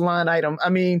wants a line item. I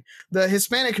mean, the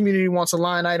Hispanic community wants a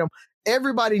line item.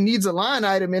 Everybody needs a line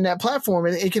item in that platform,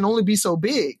 and it can only be so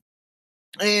big.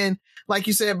 And like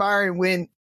you said, Byron, when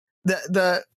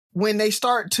when they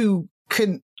start to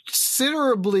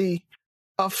considerably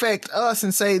affect us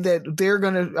and say that they're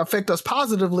going to affect us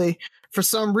positively, for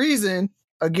some reason,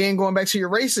 again, going back to your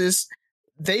racist,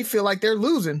 they feel like they're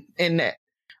losing in that.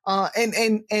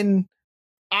 And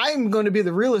I'm going to be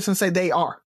the realist and say they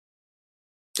are.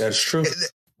 That's true.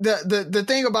 The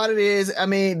thing about it is, I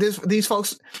mean, these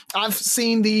folks, I've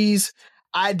seen these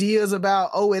ideas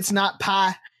about, oh, it's not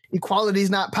pie. Equality is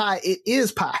not pie. It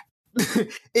is pie.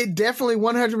 It definitely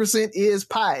 100% is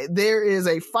pie. There is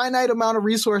a finite amount of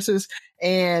resources,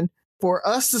 and for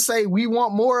us to say we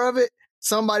want more of it,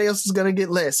 somebody else is going to get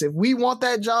less. If we want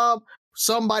that job,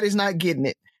 somebody's not getting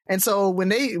it. And so when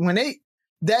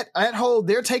that whole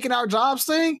they're taking our jobs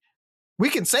thing, we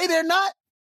can say they're not,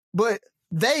 but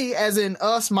they, as in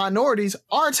us minorities,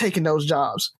 are taking those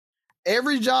jobs.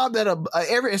 Every job that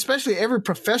especially every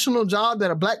professional job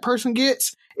that a black person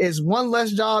gets is one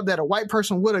less job that a white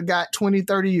person would have got 20,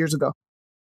 30 years ago.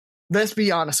 Let's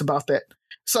be honest about that.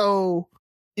 So,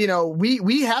 you know,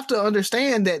 we have to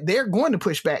understand that they're going to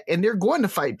push back and they're going to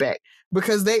fight back,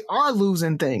 because they are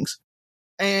losing things.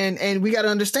 And we got to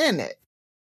understand that.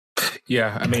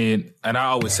 Yeah, I mean, and I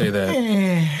always say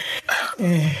that.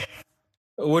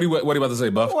 What are you about to say,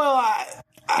 Buff? Well,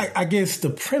 I guess the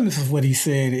premise of what he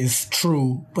said is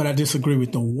true, but I disagree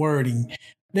with the wording.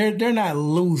 They're not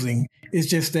losing. It's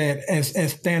just that as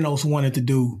Thanos wanted to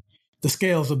do, the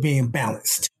scales are being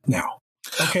balanced now.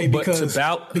 Okay, because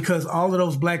all of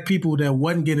those black people that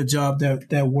wasn't get a job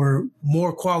that were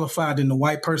more qualified than the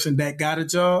white person that got a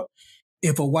job.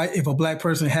 If a black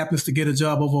person happens to get a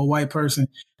job over a white person,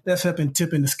 that's helping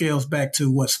tipping the scales back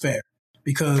to what's fair.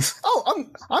 Because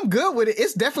I'm good with it.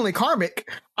 It's definitely karmic.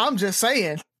 I'm just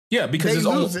saying. Yeah, because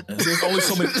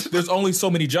there's only so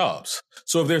many jobs.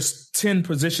 So if there's 10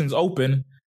 positions open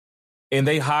and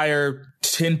they hire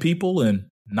 10 people and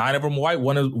 9 of them white,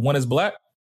 one is black,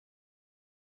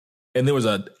 and there was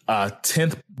a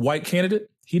 10th white candidate,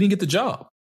 he didn't get the job.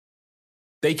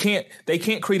 They can't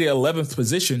create an 11th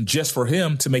position just for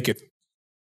him to make it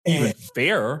even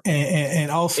fairer. And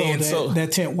also that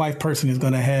 10th white person is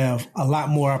going to have a lot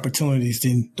more opportunities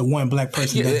than the one black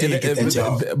person that did get that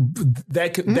job.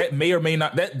 That may or may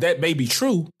not, that may be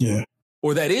true. Yeah.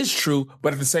 Or that is true,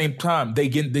 but at the same time, they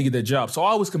get their job. So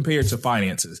I always compare it to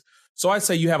finances. So I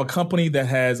say you have a company that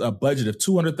has a budget of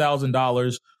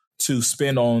 $200,000 to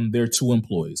spend on their 2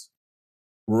 employees.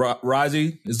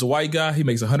 Razi is the white guy. He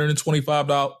makes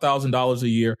 $125,000 a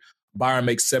year. Byron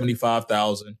makes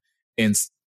 $75,000.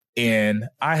 And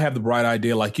I have the bright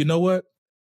idea, like, you know what?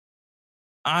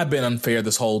 I've been unfair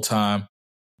this whole time.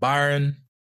 Byron,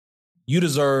 you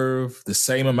deserve the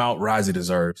same amount Razi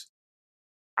deserves.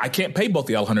 I can't pay both of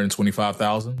y'all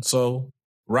 $125,000. So,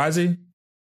 Razi,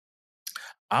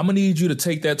 I'm going to need you to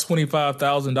take that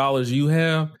 $25,000 you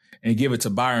have and give it to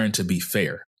Byron to be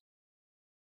fair.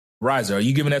 Razi, are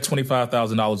you giving that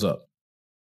 $25,000 up?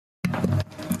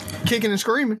 Kicking and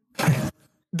screaming.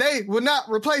 They will not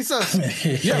replace us.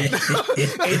 Yeah. even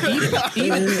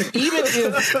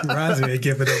if Razi ain't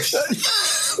giving up.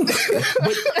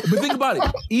 but think about it.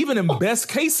 Even in best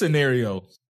case scenario,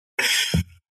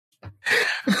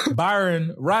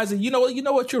 Byron, Razi, you know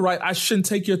what? You're right. I shouldn't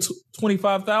take your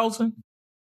 $25,000.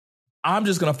 I'm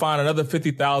just gonna find another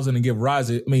 $50,000 and give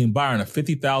Byron a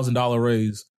 $50,000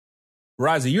 raise.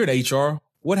 Razi, you're in HR.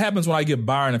 What happens when I give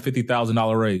Byron a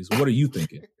 $50,000 raise? What are you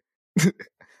thinking?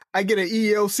 I get an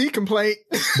EEOC complaint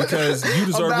because you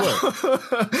deserve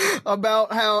what?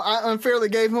 About how I unfairly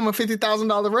gave him a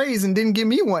 $50,000 raise and didn't give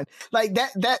me one. Like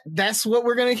that's what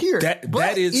we're gonna hear.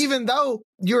 That is, even though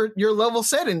you're level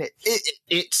setting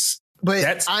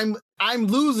I'm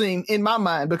losing in my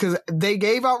mind because they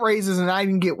gave out raises and I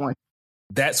didn't get one.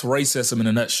 That's racism in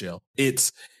a nutshell.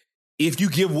 It's if you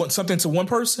give something to one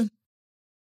person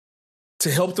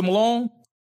to help them along,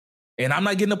 and I'm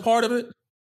not getting a part of it.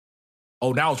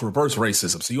 Oh, now it's reverse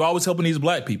racism. So you always helping these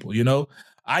black people, you know?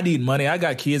 I need money. I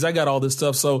got kids. I got all this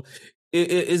stuff. So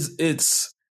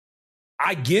it's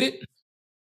I get it.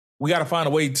 We got to find a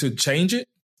way to change it.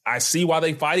 I see why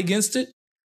they fight against it.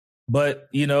 But,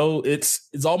 you know, it's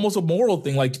almost a moral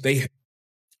thing. Like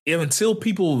until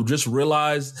people just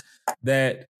realize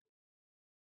that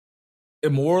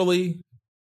immorally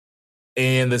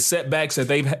and the setbacks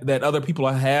that other people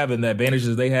have and the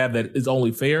advantages they have, that is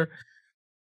only fair.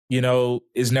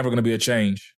 it's never going to be a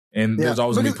change. And there's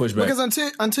always going to be pushback.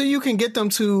 Because until you can get them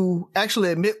to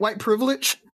actually admit white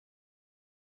privilege,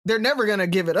 they're never going to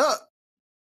give it up.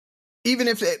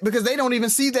 Because they don't even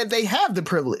see that they have the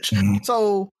privilege. Mm-hmm.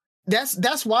 So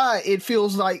that's why it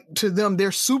feels like to them,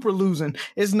 they're super losing.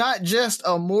 It's not just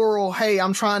a moral, hey,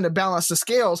 I'm trying to balance the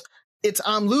scales. It's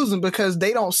I'm losing because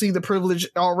they don't see the privilege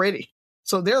already.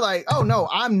 So they're like, oh no,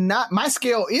 I'm not, my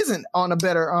scale isn't on a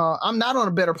better, I'm not on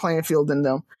a better playing field than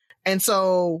them. And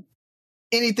so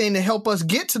anything to help us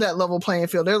get to that level playing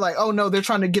field, they're like, oh no, they're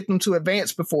trying to get them to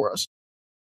advance before us.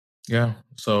 Yeah.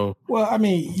 So, well, I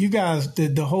mean, you guys,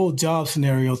 the whole job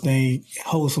scenario thing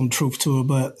holds some truth to it,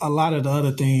 but a lot of the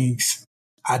other things,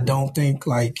 I don't think,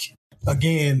 like,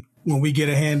 again, when we get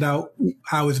a handout,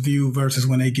 how it's viewed versus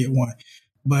when they get one.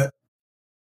 But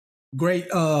great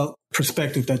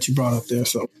perspective that you brought up there.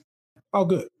 So, all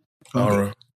good.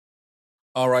 All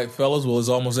right, fellas. Well, it's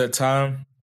almost that time.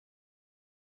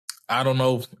 I don't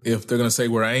know if they're going to say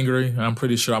we're angry. I'm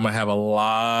pretty sure I'm going to have a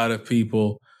lot of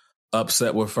people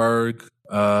upset with Ferg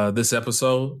this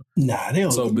episode. Nah, they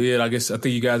don't. So be it. I think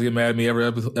you guys get mad at me every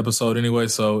episode anyway,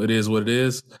 so it is what it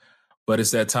is. But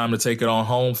it's that time to take it on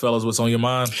home, fellas. What's on your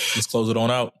mind? Let's close it on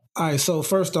out. All right, so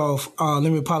first off,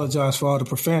 let me apologize for all the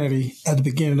profanity at the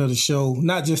beginning of the show,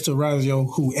 not just to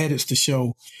Razio, who edits the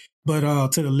show, but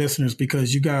to the listeners,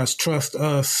 because you guys trust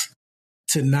us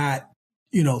to not,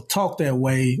 talk that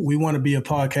way. We want to be a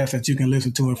podcast that you can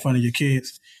listen to in front of your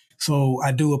kids. So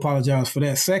I do apologize for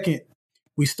that. Second,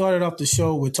 we started off the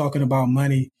show with talking about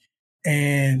money,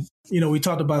 and, we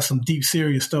talked about some deep,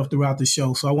 serious stuff throughout the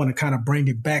show. So I want to kind of bring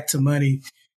it back to money.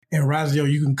 And Razio,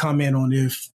 you can comment on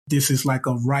if this is like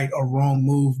a right or wrong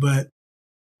move. But,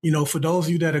 for those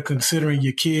of you that are considering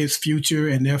your kids' future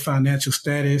and their financial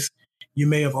status, you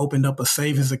may have opened up a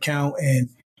savings account. And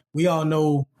we all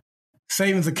know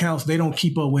savings accounts, they don't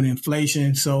keep up with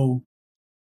inflation. So,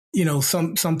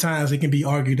 sometimes it can be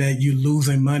argued that you're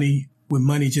losing money with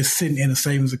money just sitting in a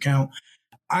savings account.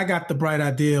 I got the bright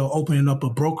idea of opening up a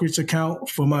brokerage account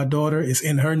for my daughter. It's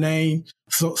in her name,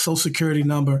 social security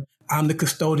number. I'm the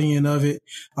custodian of it.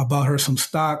 I bought her some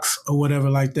stocks or whatever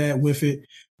like that with it,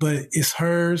 but it's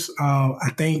hers.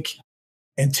 I think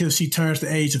until she turns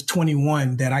the age of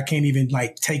 21 that I can't even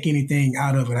take anything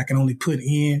out of it. I can only put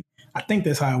in. I think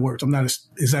that's how it works. I'm not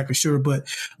exactly sure, but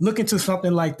look into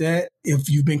something like that if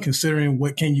you've been considering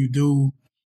what can you do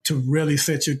to really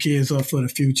set your kids up for the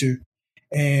future.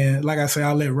 And like I said,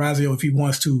 I'll let Razio, if he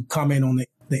wants to, comment on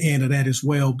the end of that as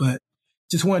well. But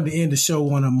just wanted to end the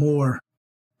show on a more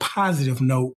positive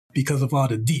note because of all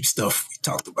the deep stuff we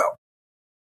talked about.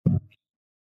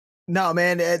 No,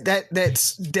 man,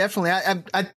 that's definitely.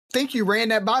 I think you ran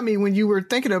that by me when you were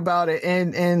thinking about it,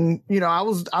 and I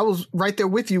was right there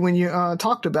with you when you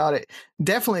talked about it.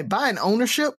 Definitely, buying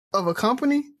ownership of a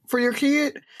company for your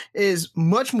kid is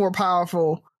much more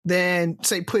powerful than,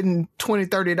 say, putting $20,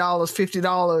 $30,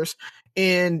 $50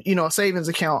 in a savings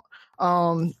account.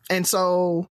 And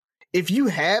so if you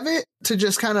have it to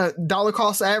just kind of dollar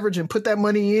cost average and put that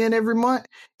money in every month,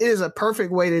 it is a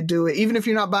perfect way to do it. Even if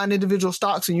you're not buying individual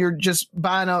stocks and you're just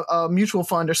buying a mutual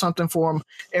fund or something for them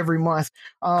every month.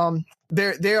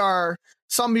 There are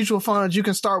some mutual funds you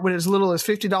can start with as little as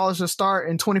 $50 to start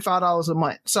and $25 a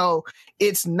month. So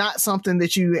it's not something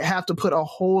that you have to put a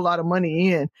whole lot of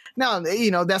money in. Now,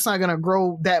 that's not going to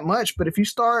grow that much, but if you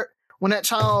start when that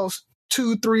child's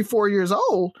 2, 3, 4 years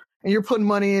old, and you're putting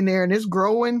money in there and it's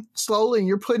growing slowly and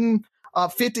you're putting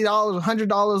 $50,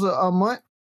 $100 a month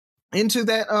into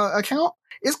that account,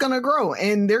 it's going to grow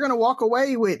and they're going to walk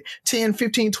away with $10,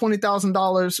 $15,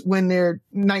 $20,000 when they're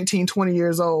 19, 20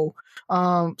 years old.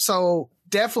 So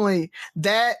definitely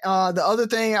that. The other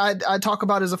thing I talk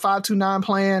about is a 529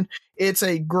 plan. It's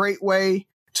a great way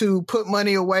to put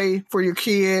money away for your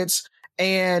kids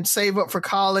and save up for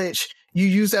college. You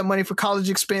use that money for college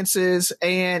expenses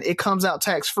and it comes out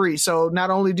tax free. So not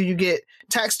only do you get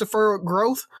tax deferred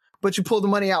growth, but you pull the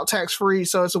money out tax free.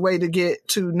 So it's a way to get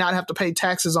to not have to pay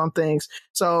taxes on things.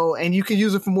 So, and you can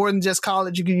use it for more than just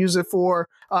college. You can use it for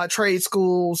trade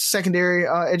schools, secondary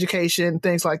education,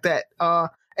 things like that,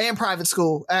 and private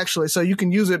school, actually. So you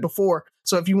can use it before.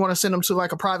 So if you want to send them to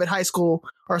like a private high school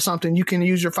or something, you can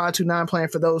use your 529 plan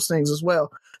for those things as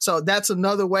well. So that's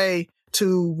another way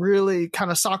to really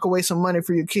kind of sock away some money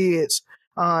for your kids.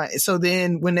 So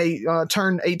then when they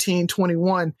turn 18,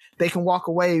 21, they can walk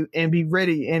away and be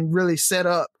ready and really set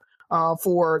up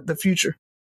for the future.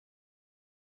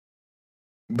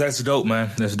 That's dope,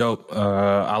 man. That's dope.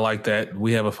 I like that.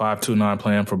 We have a 529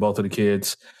 plan for both of the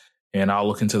kids, and I'll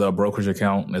look into the brokerage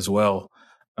account as well.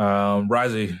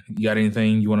 Razi, you got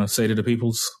anything you want to say to the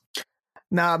peoples?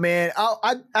 Nah, man.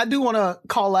 I do want to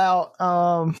call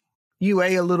out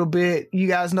UA a little bit. You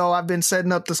guys know I've been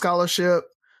setting up the scholarship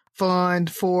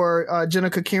fund for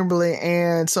Jenica Kimberly,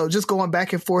 and so just going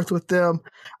back and forth with them.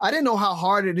 I didn't know how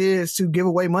hard it is to give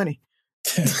away money.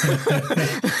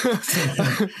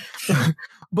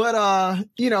 But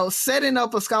setting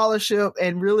up a scholarship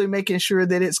and really making sure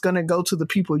that it's going to go to the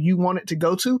people you want it to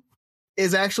go to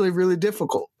is actually really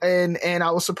difficult. And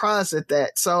I was surprised at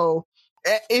that. So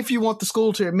if you want the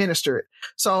school to administer it.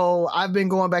 So I've been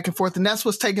going back and forth, and that's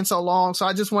what's taking so long. So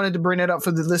I just wanted to bring it up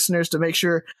for the listeners to make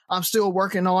sure I'm still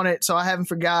working on it. So I haven't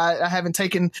forgot. I haven't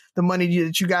taken the money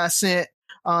that you guys sent.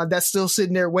 That's still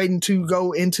sitting there waiting to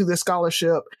go into the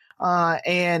scholarship.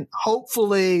 And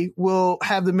hopefully we'll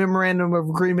have the memorandum of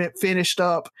agreement finished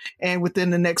up, and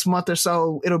within the next month or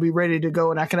so, it'll be ready to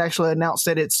go. And I can actually announce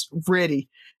that it's ready.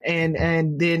 And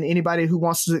then anybody who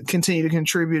wants to continue to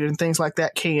contribute and things like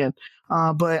that can.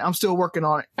 But I'm still working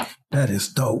on it. That is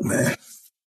dope, man.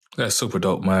 That's super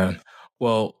dope, man.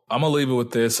 Well, I'm gonna leave it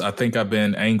with this. I think I've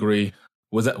been angry.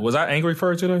 Was I angry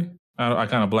for today? I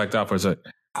kind of blacked out for a sec.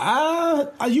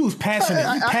 I use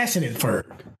passionate. Passionate for.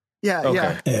 Yeah,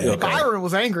 okay. yeah. Okay. Byron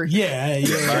was angry. Yeah.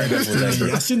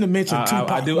 I shouldn't have mentioned Tupac.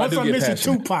 I do Once I get mentioned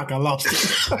passionate. Tupac, I lost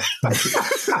it.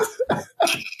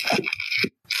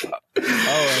 All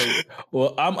right.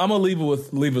 Well, I'm gonna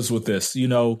leave us with this.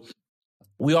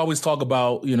 We always talk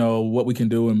about what we can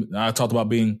do, and I talked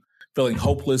about feeling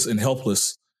hopeless and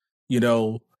helpless.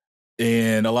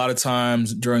 And a lot of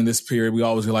times during this period, we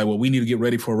always be like, well, we need to get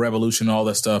ready for a revolution, and all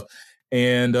that stuff.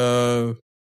 And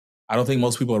I don't think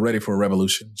most people are ready for a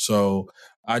revolution. So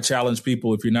I challenge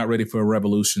people: if you're not ready for a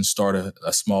revolution, start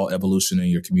a small evolution in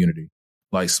your community,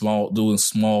 like doing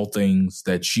small things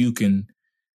that you can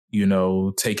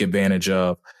take advantage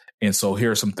of. And so here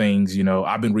are some things,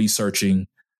 I've been researching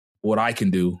what I can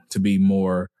do to be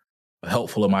more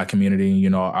helpful in my community.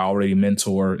 I already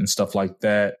mentor and stuff like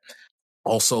that.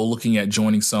 Also looking at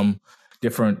joining some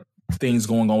different things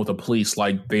going on with the police.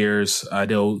 Like I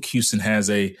know Houston has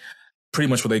pretty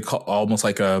much what they call almost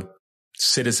like a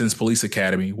citizens police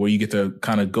academy, where you get to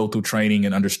kind of go through training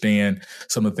and understand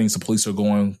some of the things the police are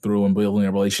going through and building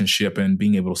a relationship and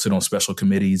being able to sit on special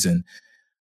committees and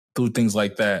through things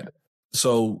like that.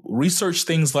 So research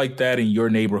things like that in your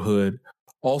neighborhood.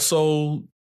 Also,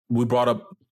 we brought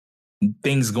up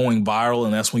things going viral,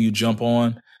 and that's when you jump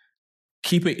on.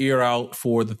 Keep an ear out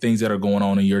for the things that are going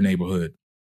on in your neighborhood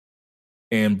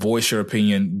and voice your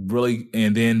opinion, really.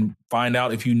 And then find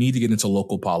out if you need to get into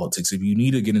local politics, if you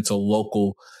need to get into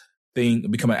local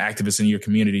become an activist in your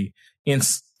community. And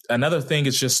another thing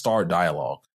is just start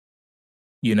dialogue.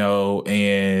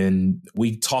 And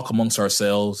we talk amongst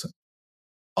ourselves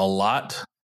a lot,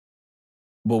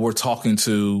 but we're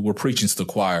preaching to the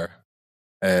choir,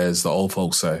 as the old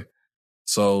folks say.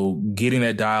 So getting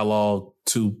that dialogue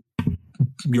to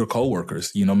your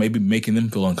coworkers, maybe making them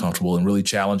feel uncomfortable and really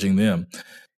challenging them,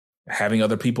 having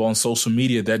other people on social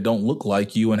media that don't look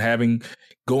like you and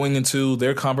going into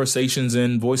their conversations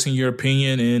and voicing your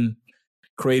opinion and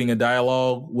creating a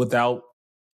dialogue without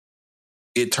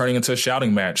it turning into a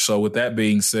shouting match. So with that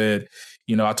being said,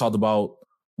 I talked about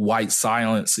white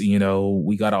silence.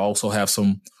 We got to also have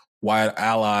some white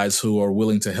allies who are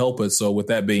willing to help us. So with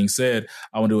that being said,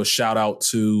 I want to do a shout out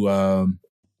to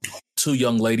two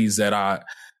young ladies that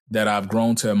I've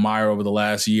grown to admire over the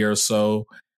last year or so.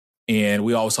 And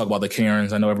we always talk about the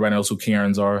Karens. I know everybody knows who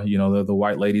Karens are. They're the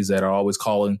white ladies that are always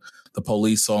calling the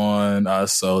police on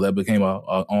us. So that became a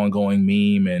ongoing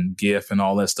meme and GIF and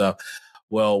all that stuff.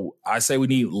 Well, I say we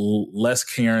need less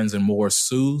Karens and more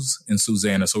Sues and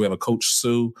Susanna. So we have a Coach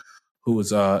Sue, who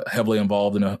is heavily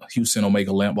involved in the Houston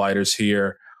Omega Lamplighters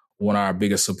here, one of our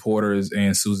biggest supporters,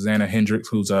 and Susanna Hendricks,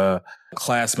 who's a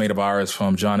classmate of ours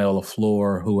from John L.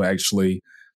 LaFleur, who actually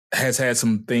has had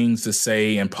some things to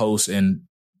say and post and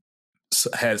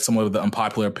had some of the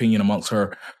unpopular opinion amongst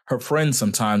her friends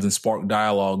sometimes and sparked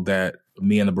dialogue that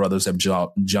me and the brothers have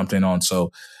jumped in on.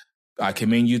 So I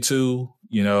commend you two,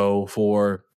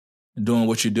 for doing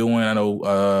what you're doing. I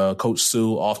know Coach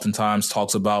Sue oftentimes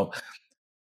talks about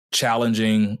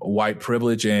challenging white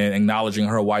privilege and acknowledging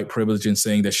her white privilege and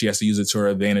saying that she has to use it to her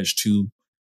advantage to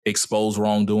expose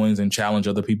wrongdoings and challenge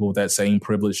other people with that same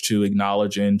privilege to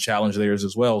acknowledge and challenge theirs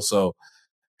as well. So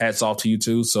hats off to you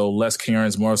two. So less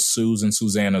Karens, more Sues and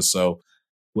Susannas. So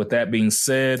with that being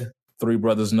said, Three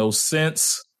Brothers No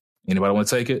Sense. Anybody want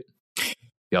to take it?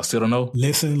 Y'all still don't know?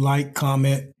 Listen, like,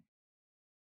 comment,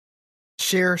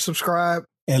 share, subscribe,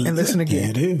 and listen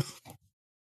again. It is.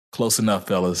 Close enough,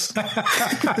 fellas. He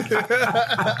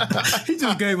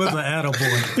just gave us an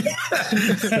attaboy.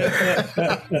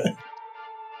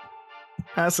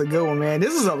 That's a good one, man.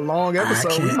 This is a long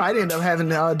episode. We might end up having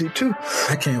to do two.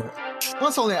 I can't. Well,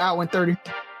 it's only an hour and 30.